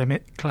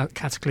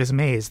cataclysm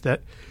is,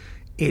 that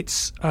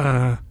it's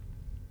at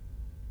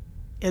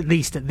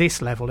least at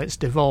this level, it's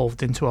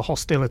devolved into a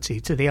hostility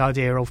to the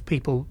idea of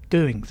people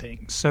doing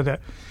things, so that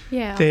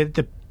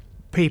the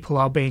people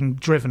are being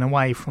driven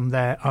away from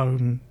their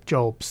own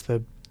jobs.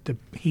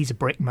 He's a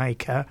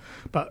brickmaker,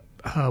 but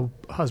her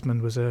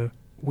husband was a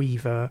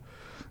weaver,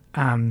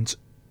 and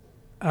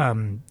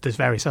there's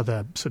various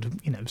other sort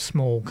of, you know,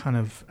 small kind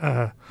of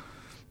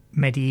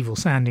medieval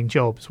sounding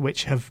jobs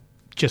which have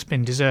just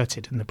been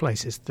deserted, and the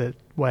places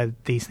where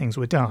these things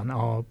were done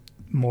are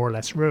more or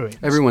less ruins.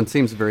 Everyone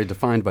seems very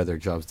defined by their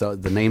jobs.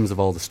 The names of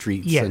all the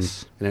streets,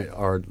 yes, and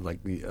are like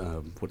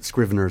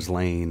Scrivener's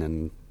Lane,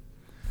 and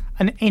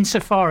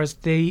insofar as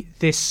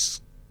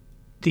these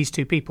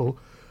two people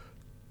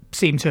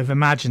seem to have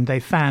imagined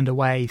they found a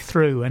way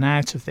through and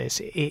out of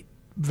this, it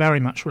very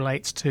much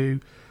relates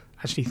to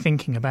actually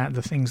thinking about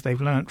the things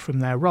they've learnt from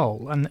their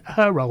role. And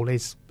her role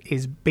is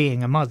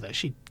being a mother.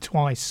 She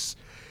twice,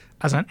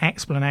 as an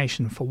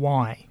explanation for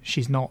why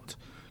she's not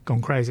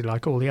gone crazy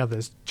like all the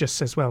others, just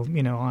says, well,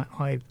 you know,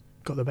 I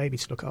got the baby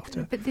to look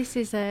after. But this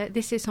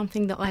is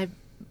something that I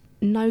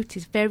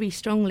noticed very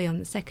strongly on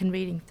the second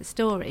reading of the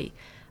story.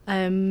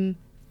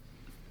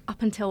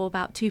 up until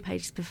about 2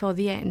 pages before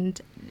the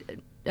end,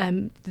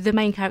 the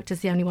main character is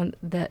the only one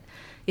that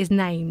is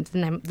named.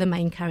 The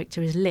main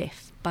character is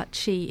Lif, but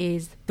she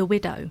is the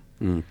widow.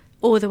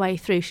 All the way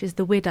through, she's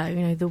the widow.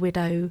 You know, the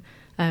widow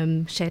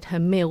shared her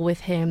meal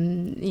with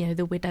him. You know,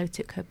 the widow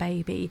took her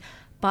baby.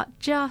 But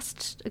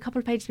just a couple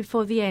of pages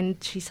before the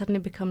end, she suddenly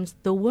becomes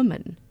the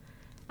woman.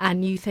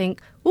 And you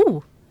think,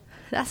 ooh,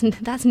 that's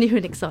new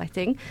and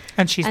exciting.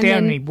 And she's the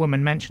only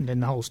woman mentioned in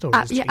the whole story.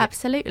 Yeah,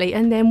 absolutely.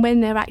 And then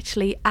when they're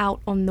actually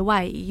out on the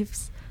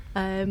waves,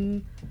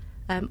 I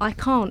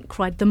can't,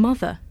 cried the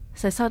mother.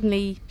 So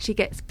suddenly she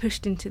gets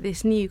pushed into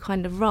this new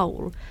kind of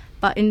role.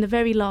 But in the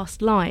very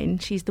last line,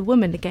 she's the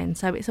woman again.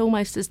 So it's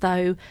almost as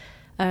though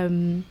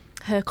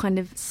her kind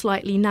of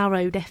slightly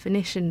narrow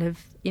definition of,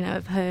 you know,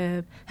 of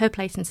her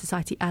place in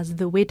society as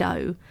the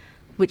widow,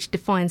 which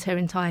defines her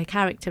entire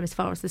character as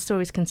far as the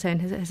story is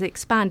concerned, has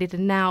expanded.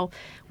 And now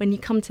when you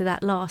come to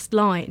that last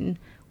line,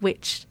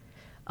 which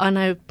I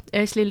know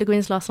Ursula Le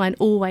Guin's last line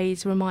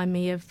always remind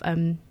me of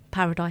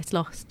Paradise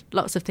Lost.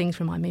 Lots of things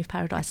remind me of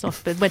Paradise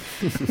Lost, but when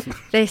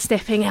they're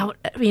stepping out,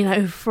 you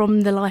know,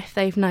 from the life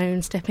they've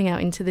known, stepping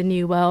out into the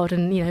new world,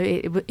 and, you know,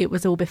 it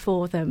was all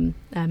before them,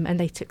 and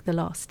they took the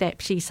last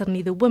step. She's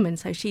suddenly the woman,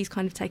 so she's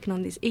kind of taken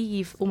on this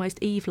almost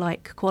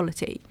Eve-like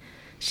quality.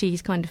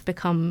 She's kind of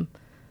become,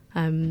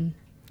 you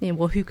know,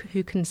 well, who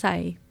can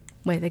say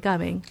where they're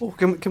going? Well,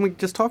 can we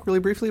just talk really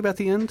briefly about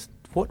the end?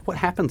 What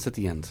happens at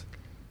the end?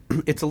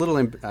 It's a little,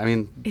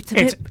 it's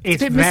a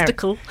bit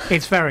mystical.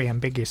 It's very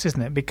ambiguous,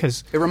 isn't it?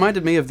 Because it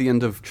reminded me of the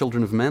end of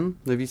Children of Men.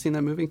 Have you seen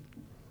that movie?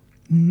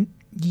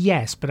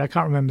 Yes, but I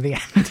can't remember the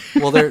end.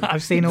 Well,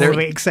 I've seen all of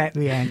it except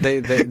the end.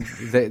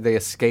 They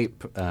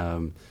escape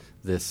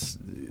this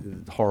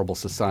horrible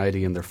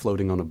society, and they're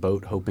floating on a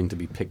boat, hoping to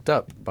be picked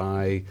up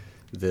by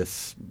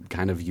this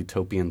kind of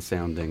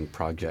utopian-sounding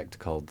project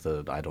called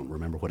I don't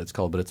remember what it's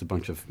called, but it's a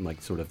bunch of,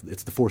 like, sort of,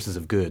 it's the forces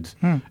of good.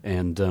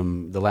 And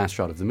the last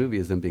shot of the movie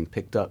is them being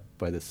picked up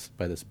by this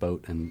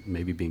boat and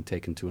maybe being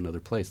taken to another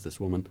place, this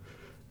woman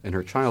and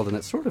her child. And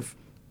it's sort of,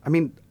 I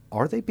mean,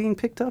 are they being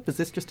picked up? Is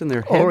this just in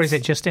their heads? Or is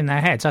it just in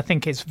their heads? I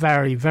think it's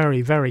very,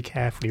 very, very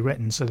carefully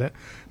written so that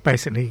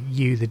basically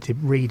you, the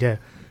reader,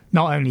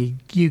 not only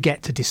you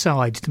get to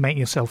decide to make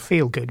yourself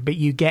feel good, but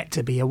you get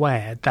to be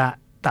aware that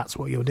that's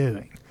what you're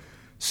doing,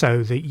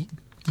 so that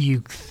you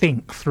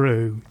think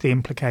through the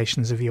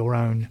implications of your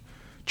own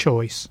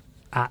choice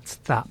at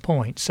that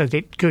point. So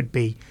it could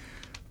be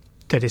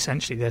that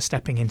essentially they're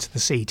stepping into the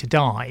sea to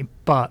die,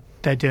 but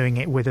they're doing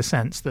it with a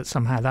sense that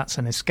somehow that's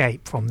an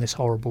escape from this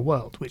horrible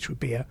world, which would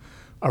be a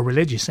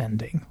religious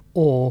ending,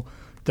 or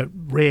that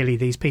really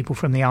these people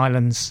from the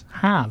islands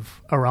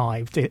have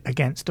arrived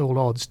against all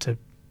odds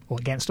or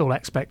against all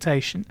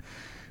expectation,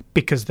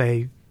 because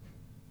they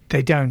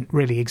don't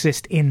really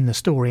exist in the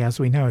story as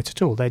we know it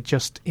at all. They're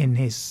just in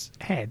his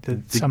head.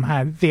 That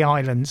somehow the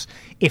islands,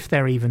 if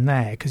they're even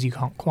there, because you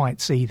can't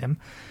quite see them,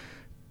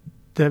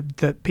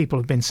 that people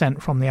have been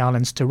sent from the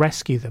islands to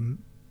rescue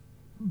them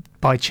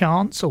by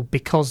chance, or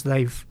because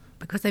they've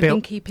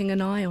been keeping an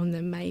eye on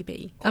them,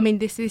 maybe. I mean,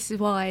 this is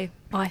why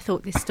I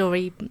thought this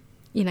story,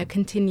 you know,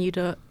 continued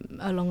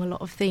along a lot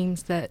of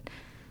themes that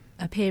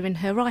appear in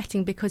her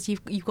writing, because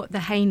you've got the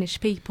Hainish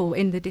people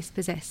in the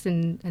Dispossessed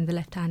and the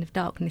Left Hand of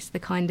Darkness, the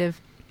kind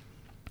of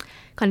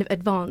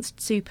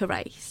advanced super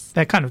race.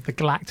 They're kind of the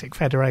Galactic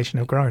Federation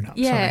of grown-ups.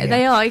 Yeah,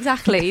 they are,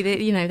 exactly.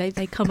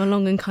 They come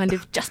along and kind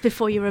of, just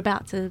before you're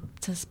about to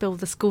spill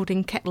the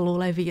scalding kettle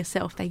all over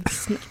yourself, they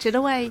snatch it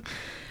away.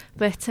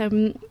 But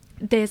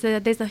there's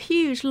a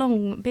huge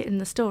long bit in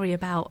the story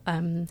about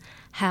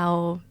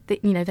how they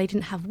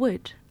didn't have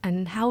wood,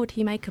 and how would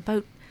he make a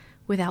boat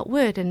without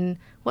wood, and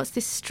what's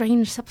this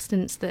strange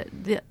substance that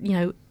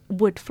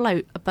would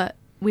float, but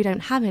we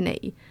don't have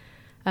any.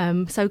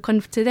 So kind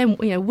of to them,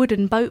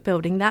 wooden boat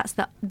building, that's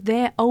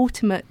their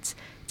ultimate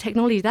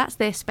technology. That's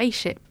their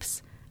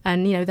spaceships.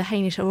 And, the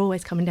Hainish are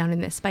always coming down in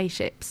their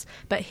spaceships.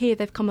 But here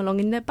they've come along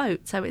in their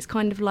boat. So it's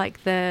kind of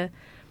like the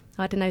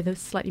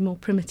slightly more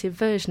primitive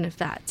version of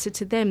that. So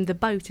to them, the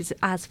boat is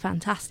as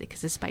fantastic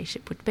as a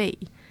spaceship would be,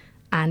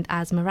 and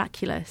as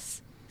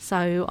miraculous.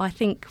 So I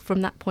think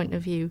from that point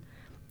of view,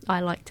 I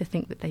like to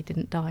think that they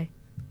didn't die.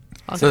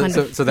 So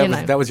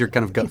that was your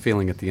kind of gut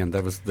feeling at the end.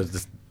 That was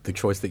the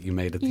choice that you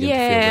made at the end.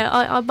 Yeah,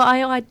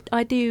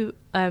 I do.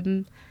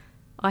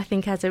 I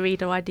think as a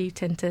reader, I do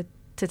tend to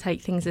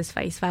take things as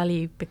face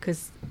value,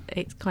 because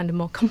it's kind of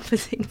more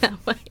comforting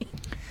that way.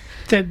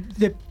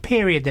 The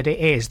period that it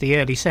is, the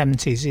early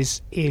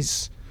 70s,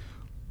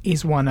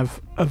 is one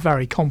of a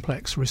very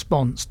complex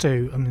response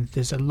to. I mean,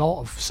 there's a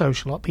lot of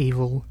social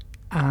upheaval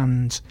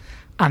and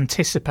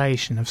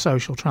anticipation of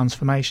social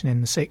transformation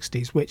in the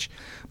 60s, which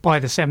by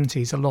the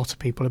 70s a lot of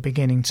people are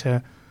beginning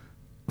to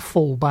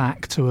fall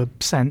back to a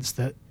sense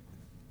that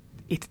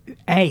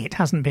it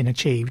hasn't been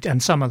achieved,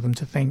 and some of them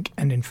to think,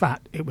 and in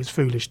fact it was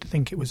foolish to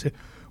think it was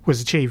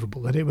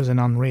achievable, that it was an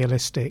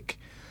unrealistic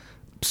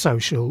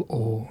social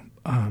or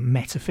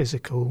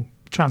metaphysical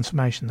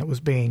transformation that was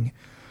being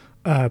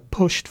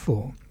pushed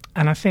for.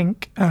 And I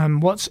think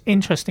what's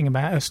interesting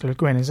about Ursula Le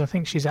Guin is I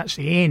think she's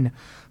actually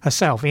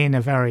has a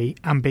very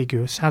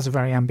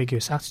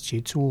ambiguous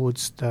attitude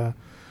towards the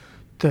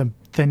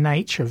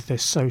nature of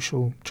this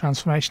social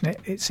transformation.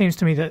 It seems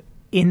to me that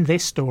in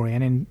this story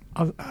and in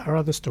her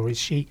other stories,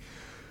 she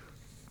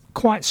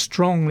quite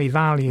strongly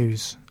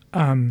values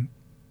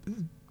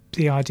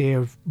the idea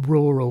of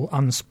rural,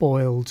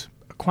 unspoiled,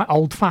 quite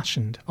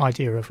old-fashioned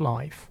idea of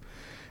life.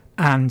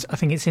 And I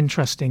think it's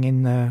interesting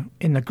in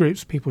the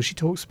groups of people she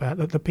talks about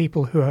that the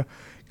people who are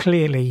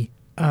clearly,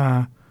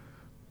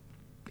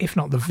 if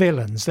not the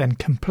villains, then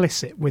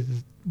complicit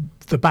with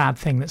the bad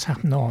thing that's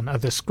happened are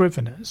the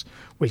scriveners,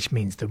 which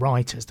means the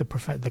writers, the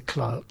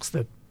clerks,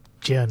 the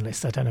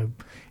journalists. I don't know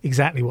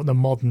exactly what the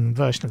modern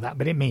version of that,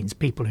 but it means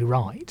people who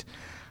write.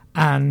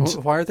 And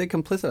why are they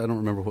complicit? I don't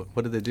remember.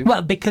 What did they do?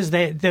 Well, because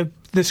the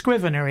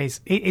scrivener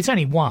it's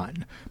only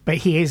one, but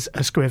he is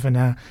a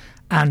scrivener,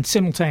 and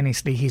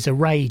simultaneously he's a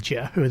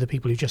rager, who are the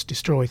people who just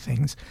destroy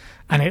things.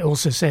 And it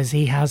also says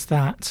he has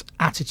that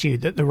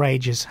attitude that the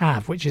ragers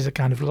have, which is a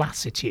kind of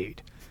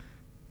lassitude,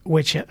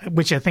 which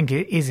I think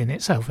is in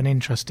itself an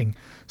interesting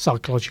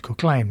psychological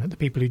claim, that the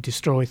people who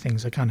destroy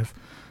things are kind of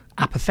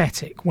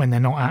apathetic when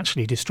they're not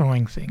actually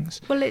destroying things.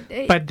 Well,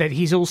 but that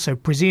he's also,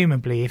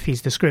 presumably, if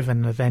he's the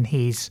scrivener, then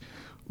he's,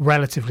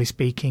 relatively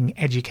speaking,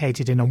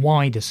 educated in a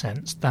wider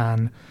sense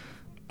than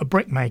a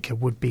brickmaker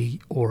would be,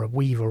 or a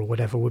weaver or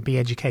whatever would be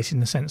educated in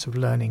the sense of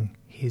learning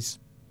his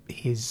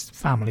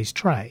family's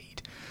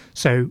trade.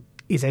 So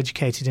is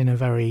educated in a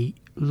very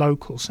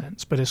local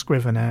sense, but a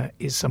scrivener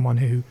is someone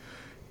who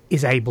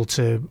is able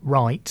to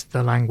write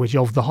the language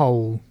of the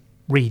whole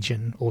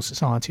region or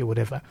society or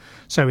whatever,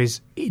 so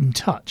is in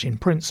touch in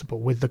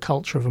principle with the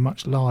culture of a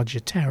much larger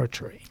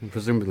territory. And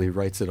presumably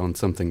writes it on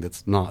something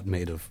that's not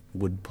made of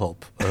wood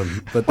pulp.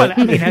 But well,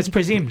 I mean, has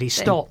presumably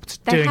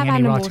stopped they doing have any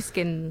animal writing.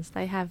 skins.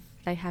 They have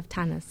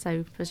tanners,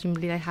 so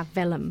presumably they have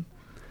vellum.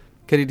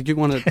 Katie, did you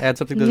want to add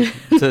something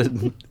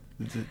to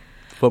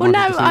what Well, Margaret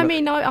no, just said I about-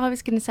 mean, I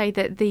was going to say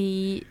that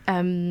the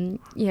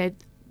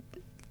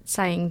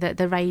saying that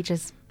the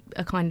ragers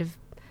are kind of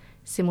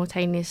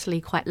simultaneously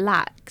quite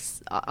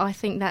lax, I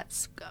think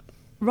that's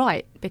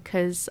right,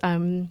 because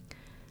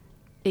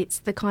it's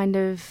the kind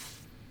of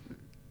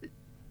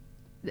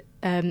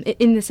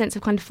in the sense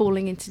of kind of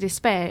falling into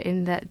despair,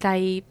 in that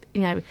they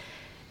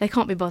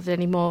can't be bothered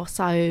anymore,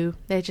 so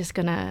they're just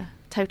going to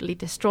totally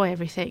destroy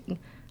everything.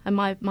 And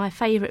my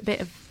favourite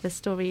bit of the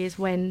story is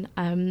when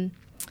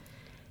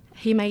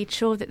he made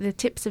sure that the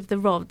tips of the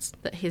rods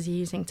that he's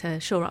using to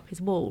shore up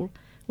his wall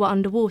were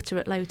underwater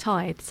at low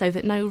tide, so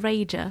that no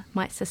rager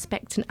might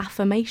suspect an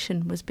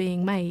affirmation was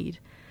being made.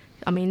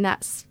 I mean,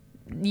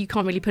 you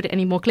can't really put it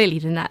any more clearly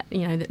than that.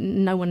 That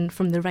no one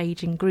from the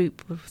raging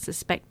group will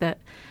suspect that.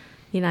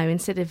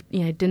 Instead of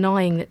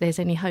denying that there's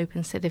any hope,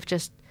 instead of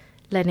just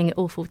letting it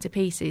all fall to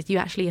pieces, you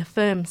actually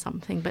affirm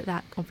something. But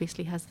that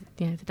obviously has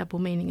the double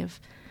meaning of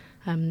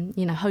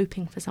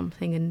hoping for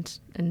something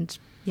and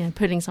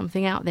putting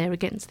something out there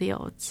against the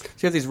odds. So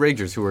you have these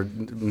ragers who are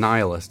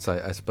nihilists,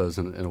 I suppose,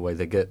 in a way.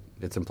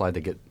 It's implied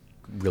they get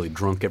really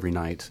drunk every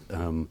night,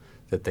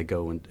 that they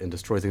go and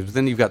destroy things. But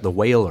then you've got the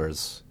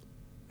wailers,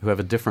 who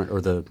have a different,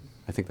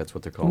 I think that's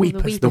what they're called.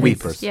 Weepers. The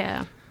weepers.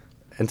 Yeah.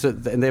 And so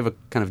they have a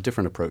kind of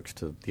different approach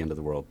to the end of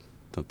the world,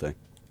 don't they?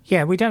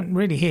 Yeah, we don't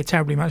really hear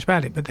terribly much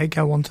about it, but they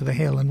go onto the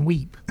hill and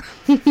weep.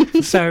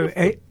 So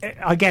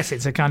I guess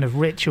it's a kind of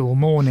ritual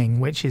mourning,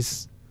 which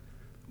is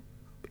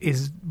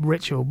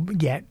ritual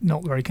yet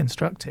not very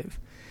constructive.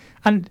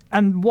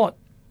 And what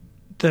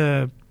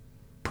the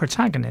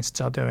protagonists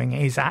are doing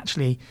is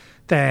actually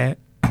they're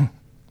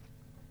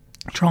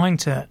trying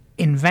to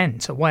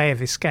invent a way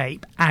of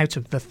escape out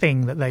of the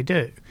thing that they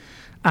do.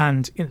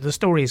 And the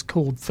story is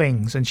called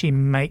Things, and she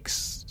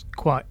makes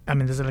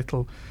there's a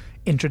little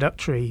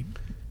introductory.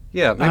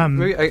 Yeah,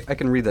 maybe I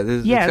can read that.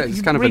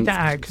 It's kind of read that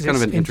out, 'cause it's kind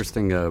of it's an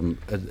interesting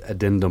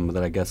addendum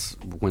that I guess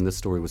when this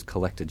story was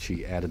collected,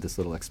 she added this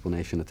little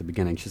explanation at the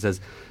beginning. She says,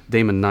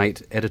 Damon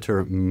Knight,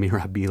 editor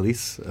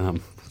Mirabilis.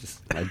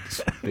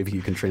 Maybe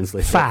you can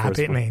translate that Fab, for us.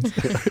 it means.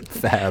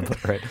 Fab,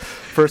 right.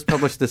 First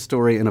published this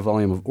story in a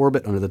volume of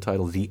Orbit under the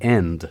title The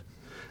End.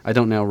 I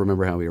don't now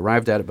remember how he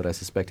arrived at it, but I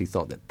suspect he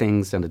thought that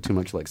Things sounded too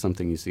much like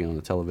something you see on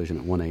the television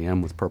at 1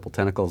 a.m. with purple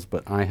tentacles,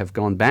 but I have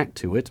gone back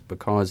to it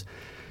because,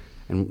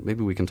 and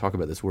maybe we can talk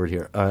about this word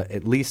here,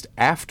 at least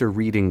after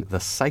reading The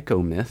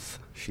Psychomyth,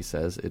 she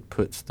says, it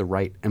puts the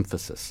right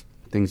emphasis.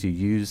 Things you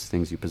use,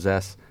 things you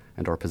possess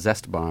and are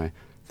possessed by,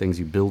 things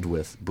you build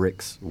with,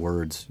 bricks,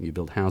 words, you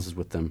build houses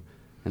with them,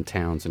 and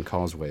towns and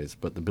causeways.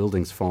 But the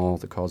buildings fall,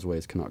 the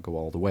causeways cannot go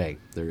all the way.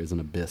 There is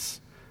an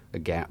abyss, a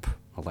gap,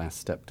 a last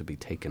step to be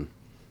taken.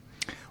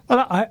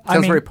 Well,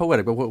 Sounds very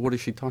poetic, but what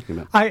is she talking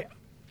about?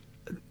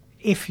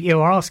 If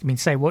you're asking me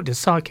to say what does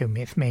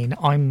psychomyth mean,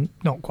 I'm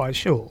not quite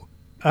sure.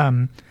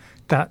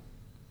 That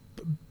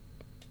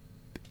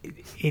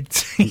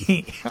it's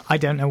I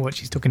don't know what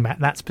she's talking about,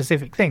 that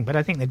specific thing, but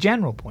I think the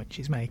general point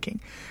she's making,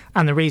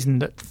 and the reason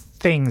that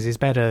Things is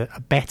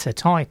a better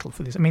title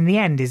for this. I mean, The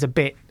End is a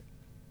bit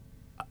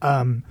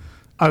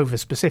over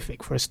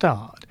specific for a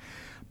start,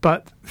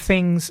 but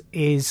things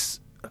is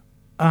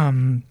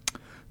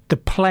the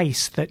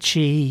place that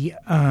she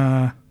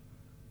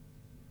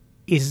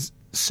is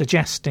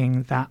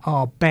suggesting that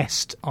our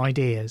best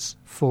ideas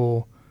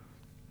for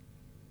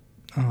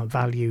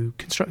value,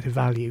 constructive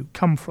value,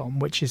 come from,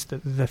 which is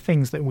the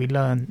things that we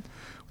learn,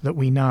 that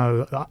we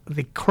know,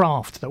 the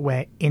craft that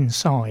we're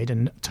inside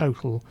and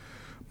total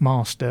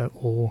master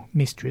or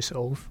mistress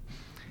of,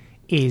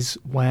 is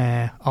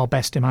where our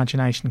best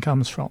imagination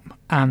comes from.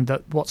 And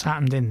that what's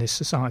happened in this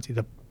society,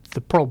 the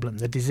problem,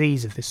 the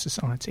disease of this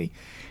society,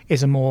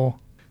 is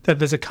that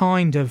there's a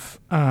kind of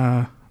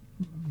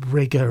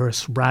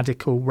rigorous,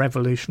 radical,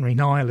 revolutionary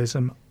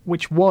nihilism,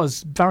 which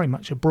was very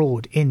much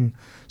abroad in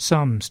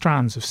some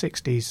strands of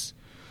 60s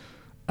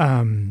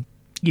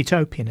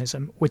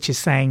utopianism, which is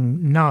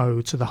saying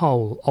no to the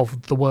whole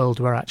of the world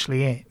we're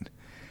actually in,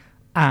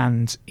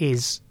 and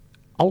is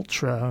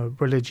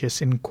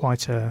ultra-religious in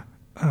quite a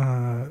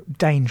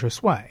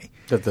dangerous way.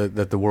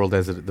 That the world,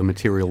 the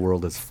material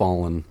world, has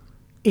fallen.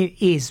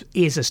 It is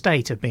a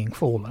state of being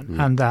fallen,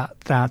 and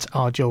that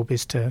our job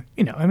is to,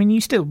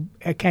 you still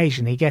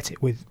occasionally get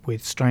it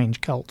with strange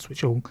cults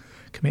which all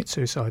commit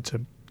suicide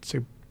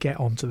to get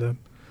onto the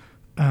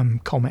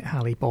Comet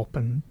Halley Bop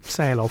and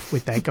sail off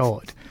with their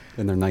god.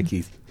 And their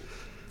Nikes.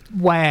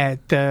 Where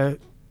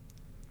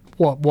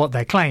what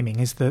they're claiming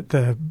is that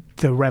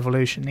the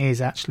revolution is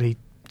actually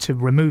to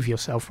remove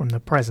yourself from the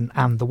present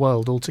and the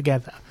world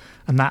altogether,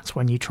 and that's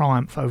when you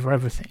triumph over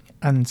everything.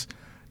 And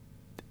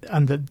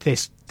that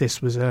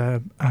this was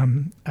a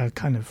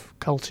kind of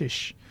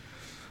cultish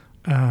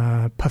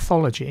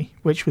pathology,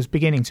 which was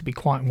beginning to be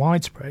quite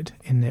widespread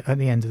at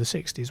the end of the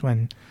 60s,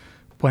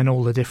 when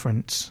all the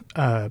different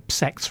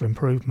sects for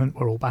improvement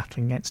were all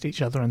battling against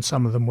each other, and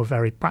some of them were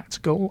very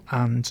practical,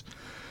 and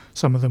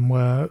some of them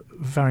were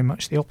very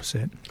much the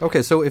opposite.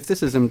 Okay, so if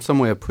this is in some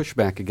way a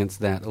pushback against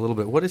that a little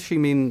bit, what does she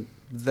mean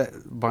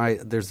by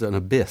there's an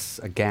abyss,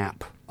 a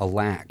gap, a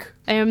lack?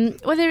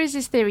 Well, there is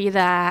this theory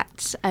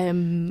that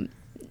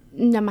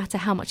no matter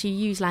how much you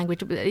use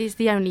language, it's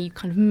the only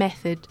kind of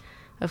method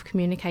of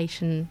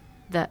communication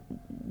that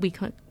we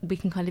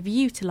can kind of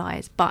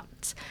utilise.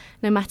 But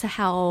no matter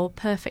how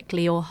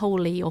perfectly or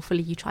wholly or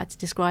fully you try to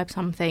describe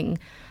something,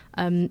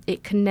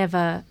 it can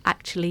never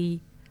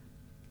actually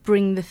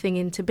bring the thing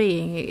into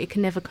being. It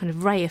can never kind of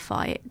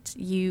reify it.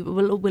 You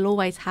will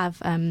always have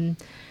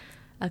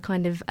a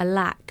kind of a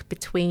lack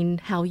between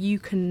how you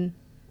can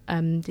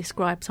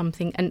describe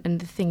something and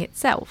the thing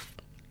itself.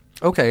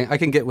 Okay, I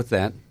can get with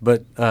that,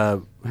 but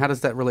how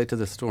does that relate to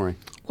this story?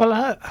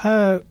 Well,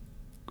 her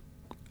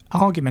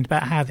argument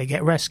about how they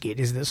get rescued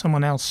is that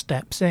someone else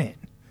steps in,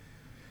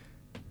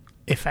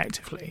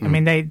 effectively. I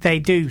mean, they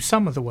do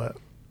some of the work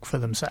for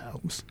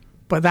themselves,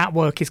 but that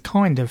work is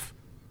kind of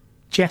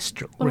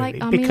gestural, really,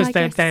 because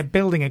they're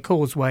building a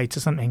causeway to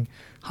something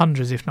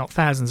hundreds, if not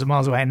thousands of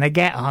miles away, and they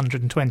get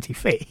 120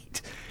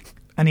 feet,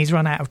 and he's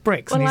run out of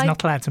bricks, and he's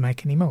not allowed to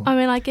make any more. I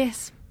mean, I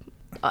guess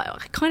I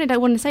kind of don't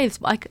want to say this,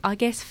 but I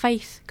guess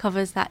faith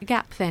covers that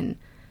gap then,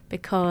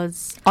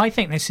 because I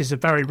think this is a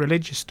very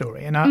religious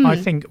story, and I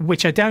think,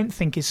 which I don't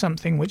think is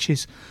something which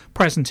is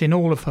present in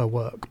all of her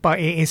work, but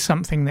it is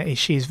something that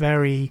she is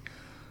very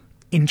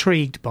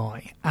intrigued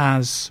by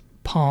as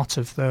part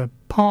of the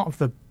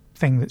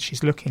thing that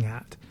she's looking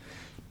at.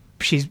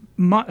 She's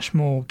much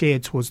more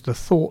geared towards the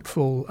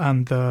thoughtful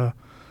and the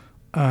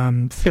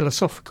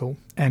philosophical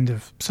end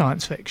of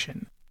science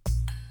fiction.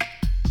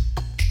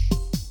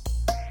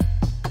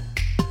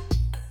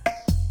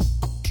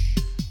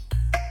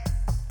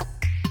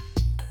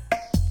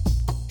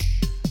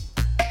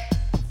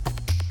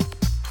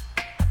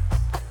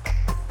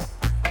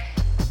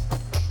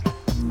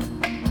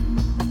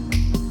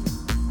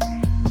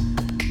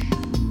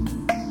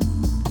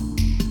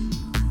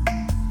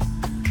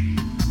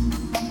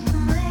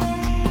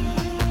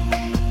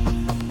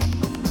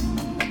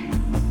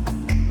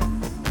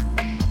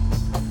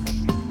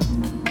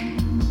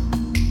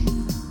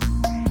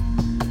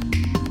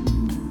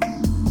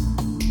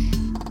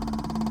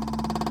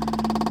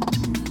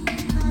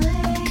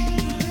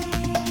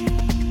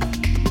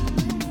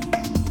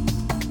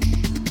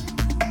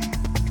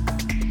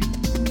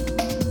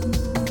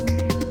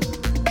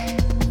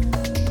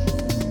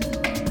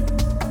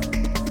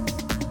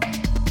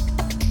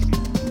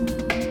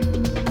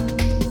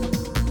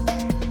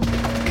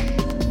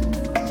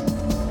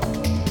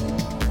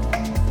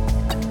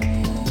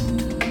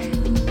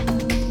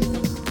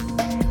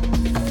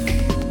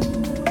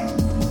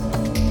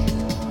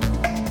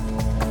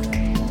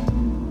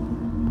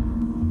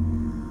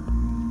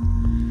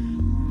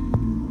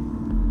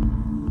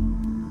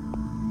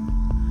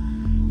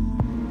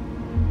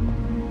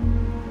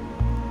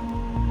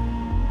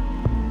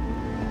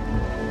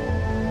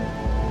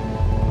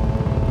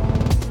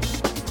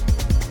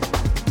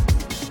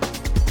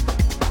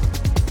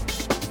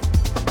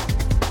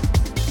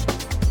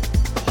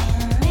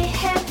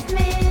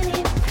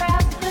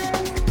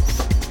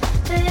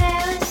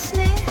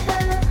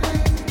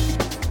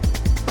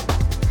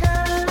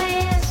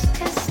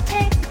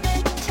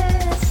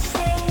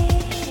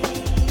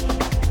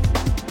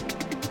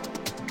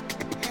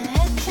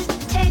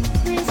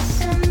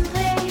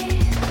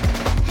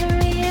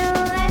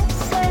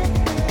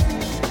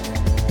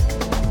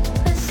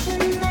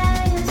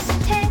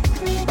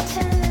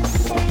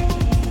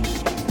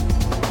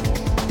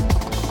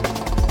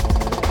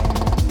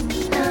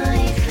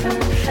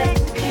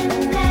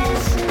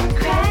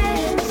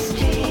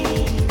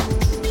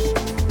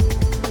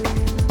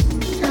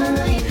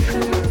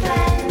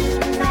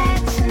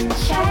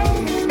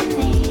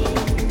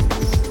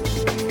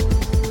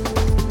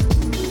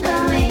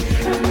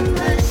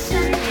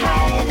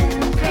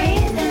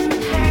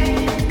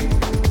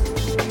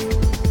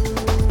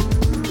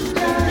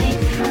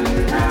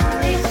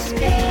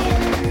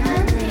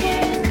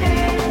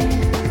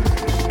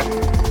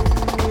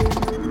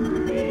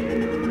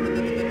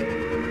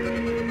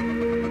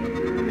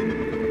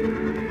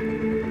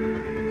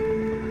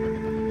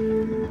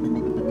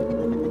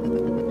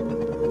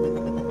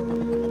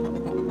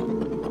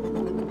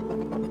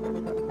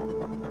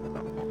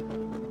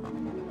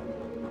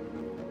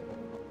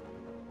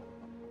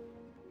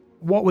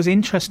 what was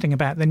interesting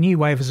about the New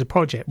Wave as a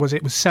project was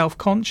it was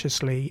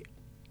self-consciously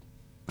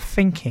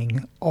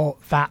thinking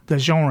that the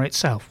genre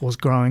itself was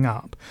growing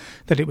up,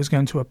 that it was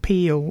going to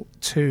appeal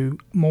to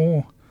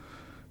more...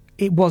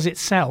 It was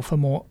itself a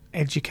more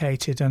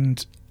educated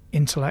and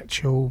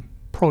intellectual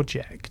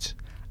project,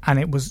 and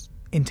it was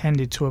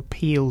intended to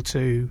appeal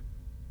to,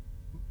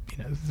 you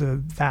know,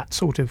 that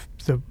sort of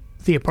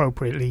the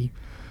appropriately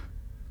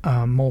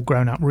more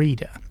grown-up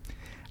reader.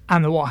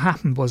 And what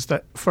happened was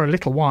that for a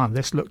little while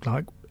this looked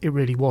like it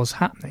really was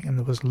happening, and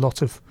there was a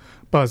lot of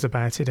buzz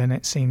about it, and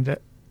it seemed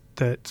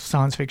that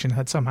science fiction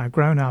had somehow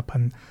grown up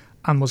and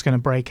was going to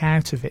break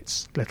out of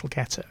its little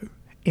ghetto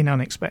in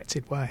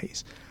unexpected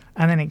ways.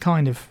 And then it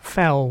kind of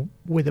fell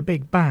with a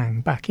big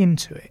bang back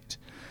into it.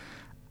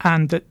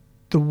 And that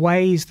the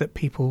ways that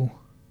people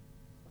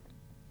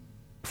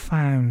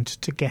found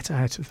to get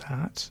out of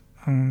that,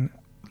 and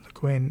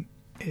Le Guin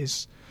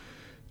is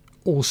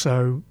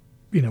also,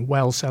 you know,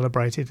 well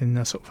celebrated in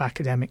the sort of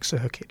academic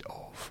circuit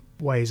of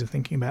ways of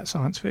thinking about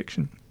science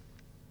fiction.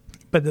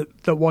 But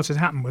that what had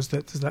happened was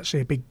that there's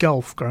actually a big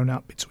gulf grown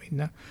up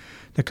between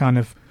the kind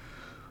of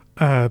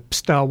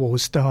Star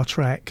Wars, Star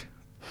Trek,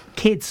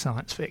 kids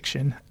science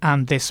fiction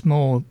and this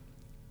more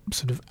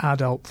sort of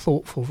adult,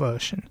 thoughtful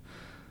version.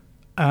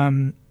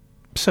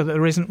 So that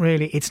there isn't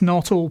really... It's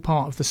not all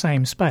part of the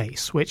same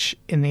space, which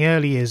in the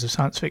early years of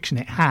science fiction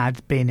it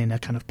had been in a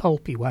kind of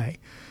pulpy way.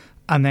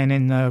 And then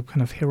in the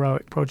kind of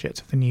heroic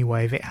project of the New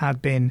Wave, it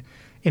had been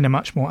in a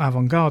much more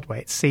avant-garde way.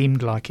 It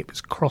seemed like it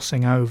was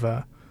crossing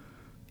over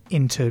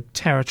into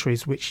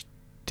territories which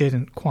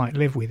didn't quite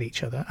live with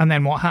each other. And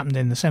then what happened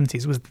in the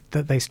 70s was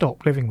that they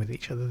stopped living with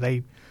each other.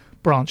 They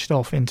branched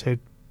off into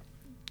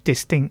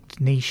distinct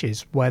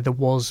niches where there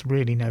was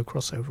really no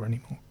crossover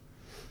anymore.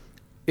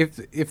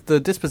 If the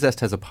Dispossessed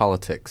has a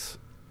politics,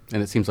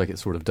 and it seems like it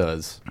sort of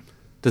does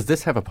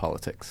this have a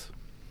politics?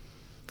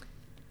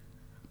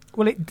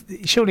 Well,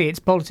 surely its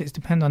politics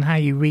depend on how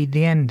you read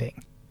the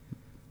ending.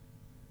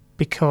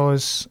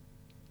 Because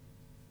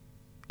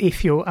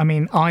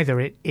either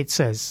it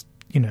says,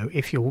 you know,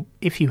 if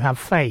you have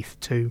faith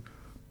to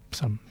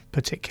some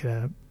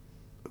particular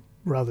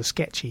rather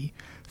sketchy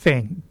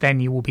thing, then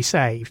you will be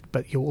saved,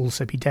 but you'll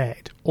also be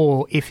dead.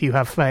 Or if you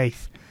have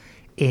faith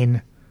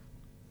in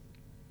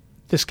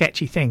the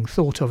sketchy thing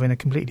thought of in a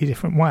completely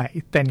different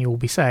way, then you'll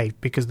be saved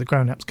because the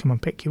grown-ups come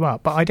and pick you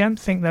up. But I don't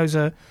think those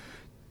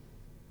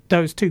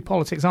two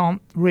politics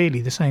aren't really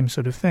the same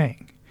sort of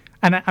thing.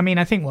 And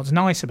I think what's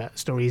nice about the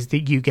story is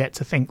that you get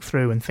to think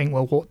through and think,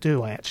 well, what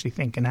do I actually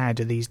think and how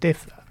do these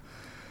differ?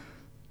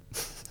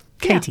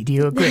 Katie, do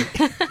you agree?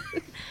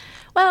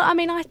 Well,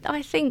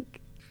 I think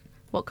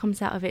what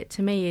comes out of it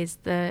to me is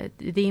the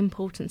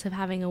importance of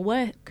having a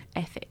work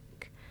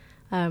ethic.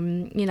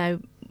 You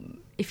know,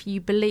 if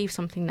you believe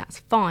something, that's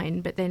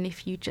fine, but then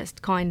if you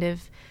just kind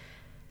of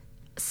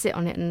sit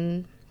on it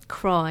and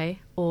cry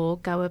or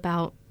go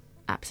about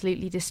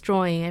absolutely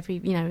destroying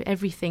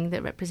everything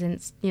that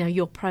represents, you know,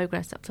 your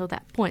progress up till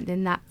that point,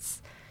 then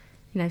that's,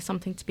 you know,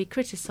 something to be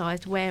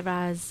criticised.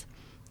 Whereas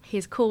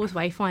his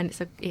causeway, fine,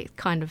 it's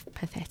kind of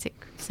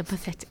pathetic. It's a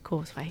pathetic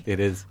causeway. It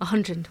is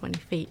 120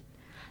 feet,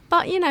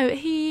 but you know,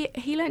 he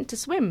learnt to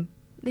swim.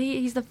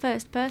 He's the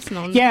first person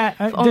on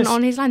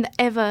his line that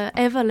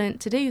ever learnt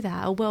to do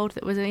that. A world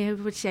that was, I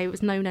would say, it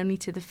was known only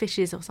to the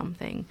fishes or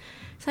something.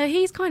 So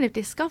he's kind of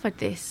discovered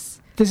this.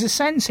 There's a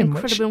sense in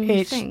which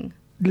it's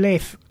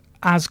Leif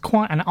as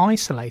quite an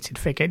isolated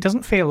figure. It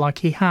doesn't feel like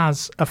he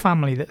has a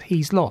family that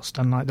he's lost,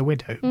 unlike the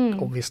widow, who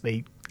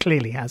obviously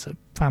clearly has a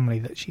family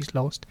that she's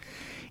lost.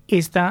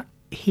 Is that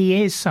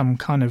he is some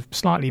kind of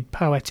slightly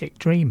poetic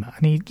dreamer,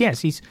 and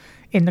he's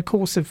in the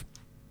course of,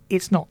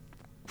 it's not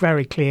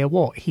very clear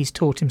what, he's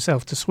taught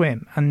himself to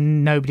swim,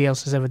 and nobody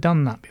else has ever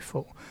done that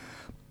before.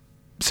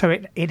 So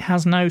it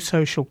has no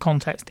social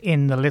context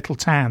in the little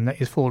town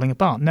that is falling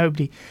apart.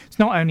 It's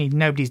not only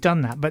nobody's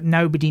done that, but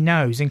nobody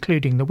knows,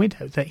 including the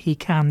widow, that he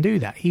can do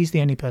that. He's the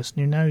only person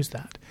who knows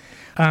that.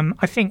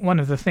 I think one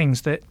of the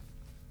things that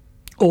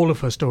all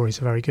of her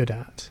stories are very good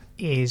at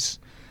is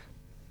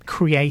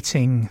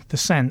creating the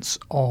sense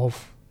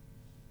of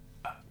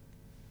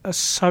a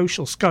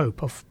social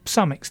scope of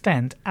some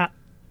extent at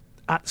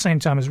the same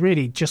time as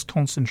really just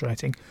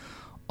concentrating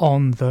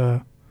on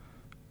the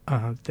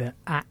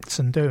acts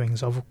and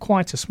doings of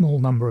quite a small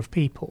number of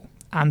people,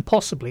 and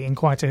possibly in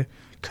quite a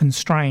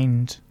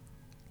constrained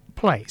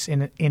place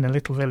in a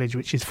little village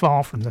which is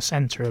far from the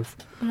centre of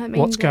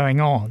what's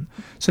going on,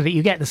 so that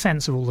you get the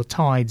sense of all the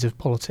tides of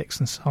politics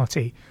and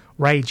society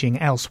raging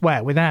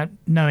elsewhere without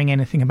knowing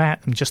anything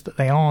about them, just that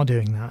they are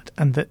doing that,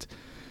 and that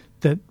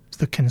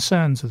the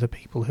concerns of the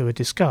people who are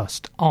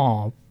discussed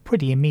are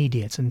pretty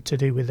immediate and to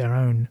do with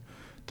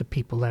the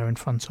people they're in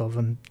front of,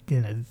 and you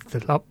know,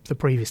 the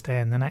previous day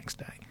and the next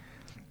day.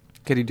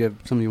 Katie, do you have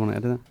something you want to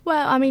add to that?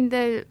 Well, I mean,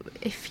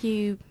 if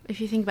you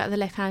think about The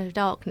Left Hand of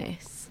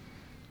Darkness,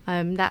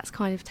 that's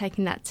kind of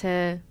taking that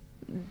to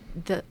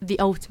the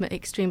ultimate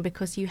extreme,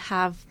 because you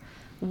have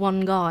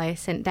one guy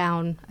sent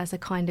down as a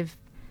kind of,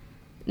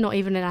 not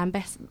even an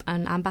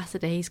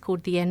ambassador, he's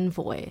called the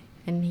envoy,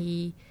 and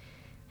he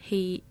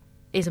he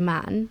is a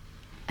man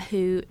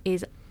who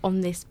is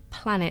on this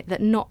planet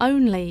that not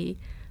only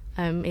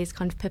is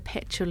kind of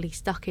perpetually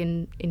stuck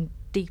in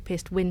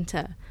deepest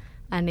winter,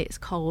 and it's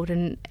cold,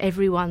 and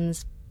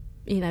everyone's,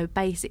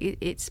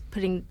 it's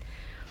putting,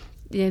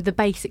 the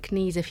basic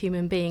needs of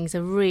human beings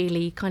are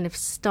really kind of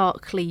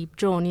starkly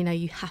drawn.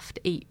 You have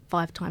to eat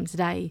 5 times a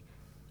day,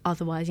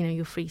 otherwise,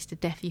 you'll freeze to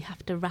death. You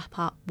have to wrap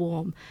up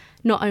warm.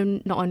 Not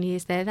only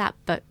is there that,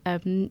 but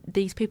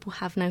these people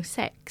have no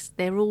sex.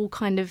 They're all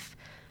kind of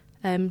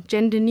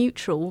gender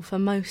neutral for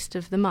most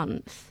of the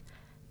month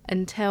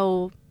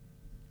until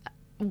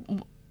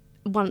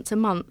once a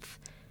month.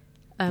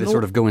 They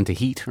sort of go into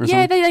heat or something?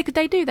 Yeah,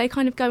 they do. They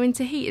kind of go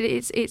into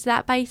heat. It's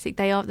that basic.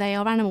 They are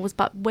animals,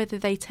 but whether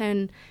they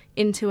turn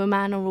into a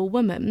man or a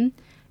woman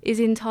is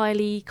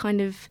entirely kind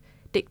of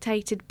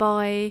dictated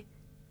by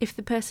if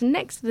the person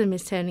next to them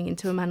is turning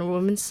into a man or a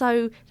woman.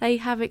 So they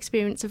have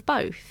experience of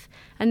both.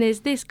 And there's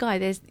this guy,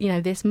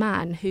 this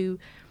man who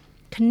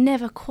can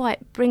never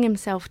quite bring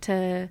himself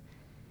to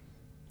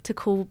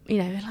call,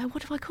 like,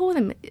 what do I call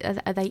them?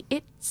 Are they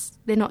its?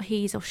 They're not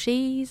he's or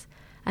she's.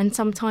 And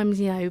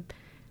sometimes,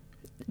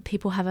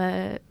 people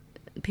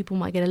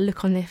might get a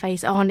look on their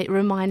face, and it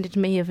reminded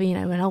me of,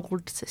 an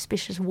old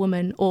suspicious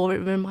woman, or it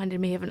reminded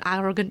me of an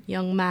arrogant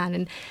young man.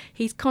 And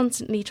he's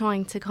constantly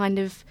trying to kind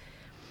of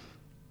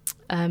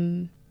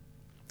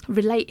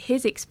relate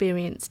his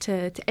experience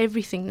to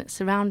everything that's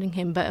surrounding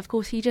him. But of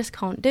course he just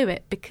can't do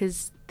it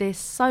because they're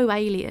so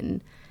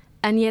alien,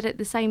 and yet at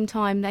the same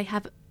time they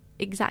have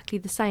exactly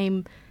the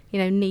same,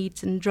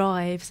 needs and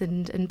drives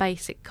and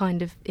basic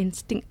kind of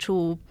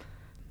instinctual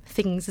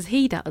things as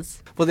he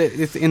does. Well,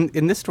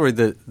 in this story,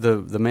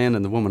 the man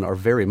and the woman are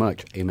very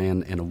much a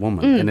man and a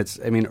woman, and it's.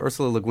 I mean,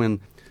 Ursula Le Guin.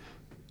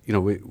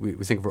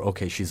 We think of her.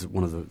 Okay, she's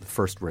one of the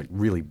first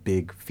really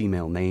big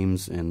female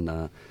names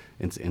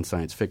in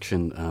science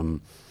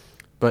fiction,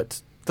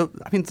 but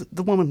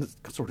the woman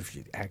sort of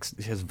she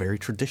has very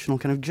traditional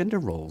kind of gender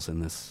roles in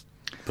this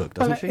book,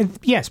 doesn't she?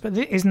 Yes, but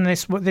isn't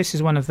this this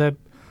is one of the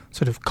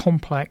sort of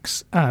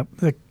complex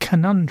the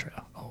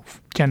conundrum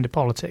of gender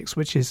politics,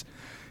 which is,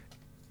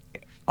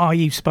 are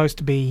you supposed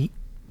to be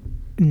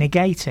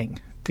negating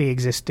the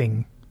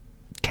existing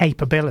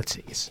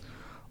capabilities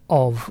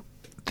of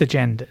the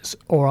genders,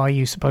 or are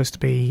you supposed to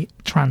be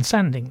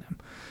transcending them?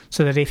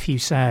 So that if you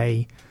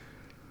say,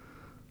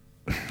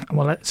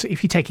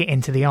 if you take it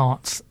into the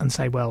arts and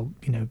say,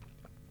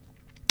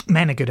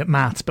 men are good at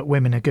maths, but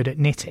women are good at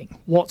knitting,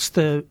 what's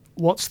the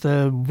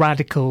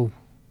radical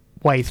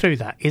way through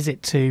that? Is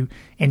it to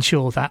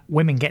ensure that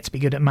women get to be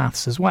good at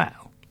maths as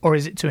well, or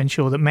is it to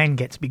ensure that men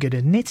get to be good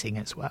at knitting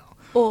as well?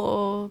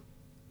 Or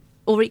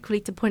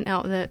equally to point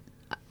out that,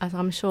 as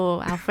I'm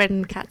sure our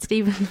friend Cat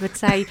Stevens would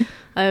say,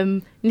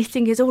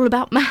 knitting is all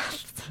about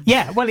maths.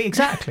 Yeah, well,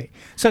 exactly.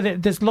 So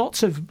there's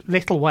lots of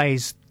little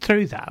ways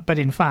through that, but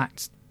in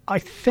fact, I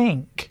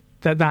think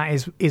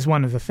that is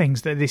one of the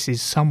things that this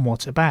is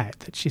somewhat about,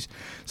 that she's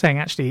saying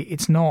actually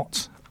it's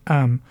not,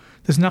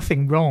 there's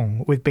nothing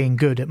wrong with being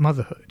good at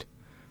motherhood.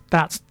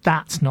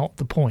 That's not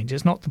the point.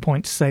 It's not the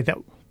point to say that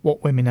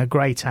what women are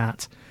great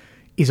at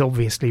is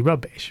obviously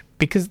rubbish,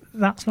 because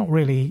that's not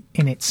really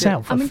in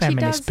itself a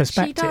feminist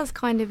perspective. She does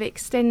kind of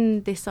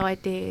extend this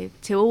idea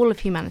to all of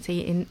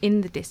humanity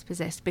in The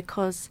Dispossessed,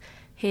 because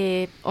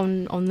here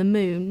on the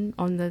moon,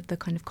 on the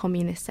kind of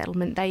communist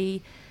settlement,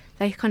 they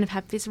kind of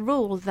have this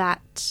rule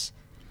that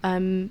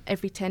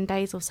every 10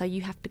 days or so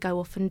you have to go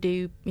off and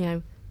do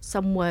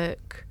some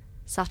work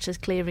such as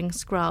clearing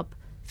scrub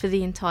for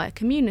the entire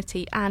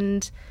community.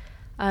 And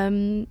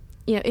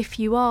if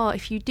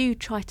you do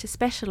try to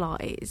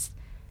specialise,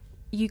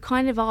 you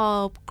kind of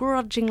are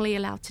grudgingly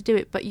allowed to do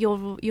it, but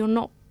you're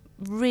not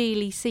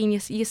really seen.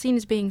 You're seen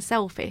as being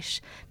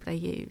selfish. They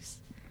use.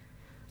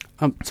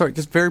 Sorry,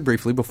 just very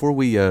briefly before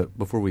we go,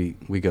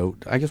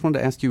 I just wanted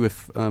to ask you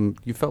if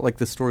you felt like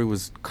this story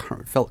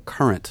felt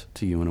current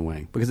to you in a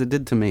way, because it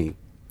did to me.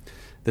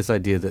 This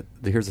idea that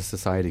here's a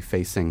society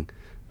facing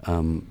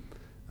a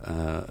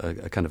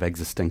kind of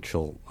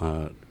existential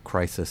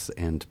crisis,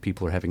 and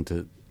people are having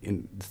to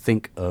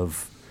think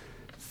of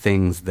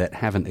things that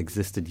haven't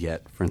existed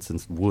yet. For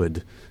instance,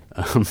 wood.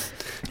 And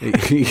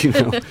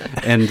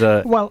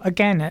well,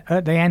 again,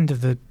 at the end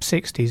of the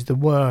 60s, there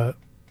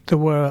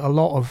were a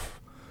lot of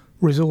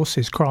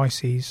resources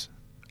crises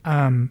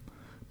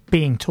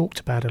being talked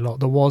about a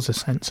lot. There was a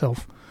sense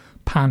of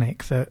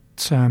panic that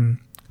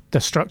the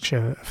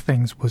structure of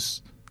things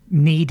was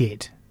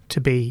needed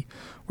to be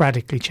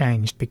radically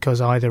changed,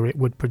 because either it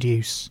would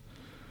produce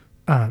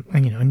a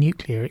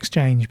nuclear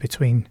exchange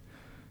between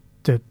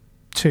the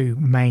two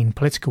main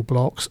political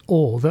blocs,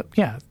 or that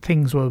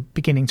things were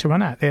beginning to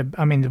run out.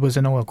 There was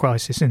an oil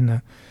crisis in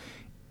the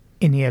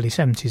early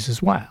 70s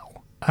as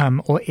well.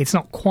 Or it's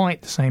not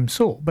quite the same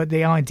sort, but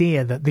the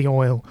idea that the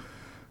oil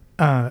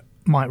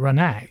might run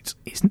out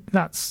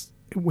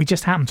we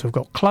just happen to have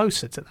got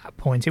closer to that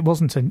point. It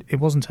wasn't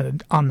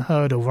an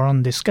unheard of or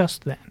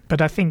undiscussed then.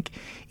 But I think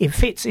it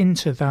fits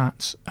into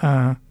that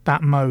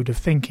mode of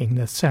thinking,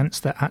 the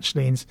sense that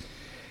actually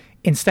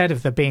instead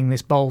of there being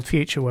this bold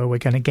future where we're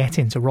going to get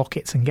into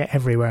rockets and get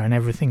everywhere and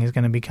everything is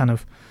going to be kind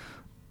of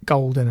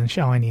golden and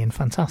shiny and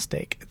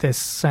fantastic, this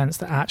sense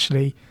that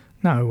actually,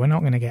 no, we're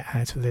not going to get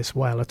out of this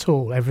well at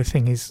all.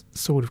 Everything is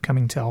sort of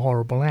coming to a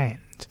horrible end.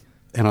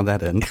 And on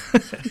that end,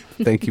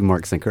 thank you,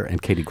 Mark Zinker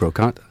and Katie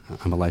Grocott.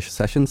 I'm Elisha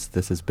Sessions.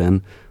 This has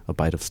been A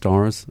Bite of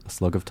Stars, A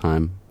Slug of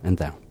Time, and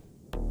Thou.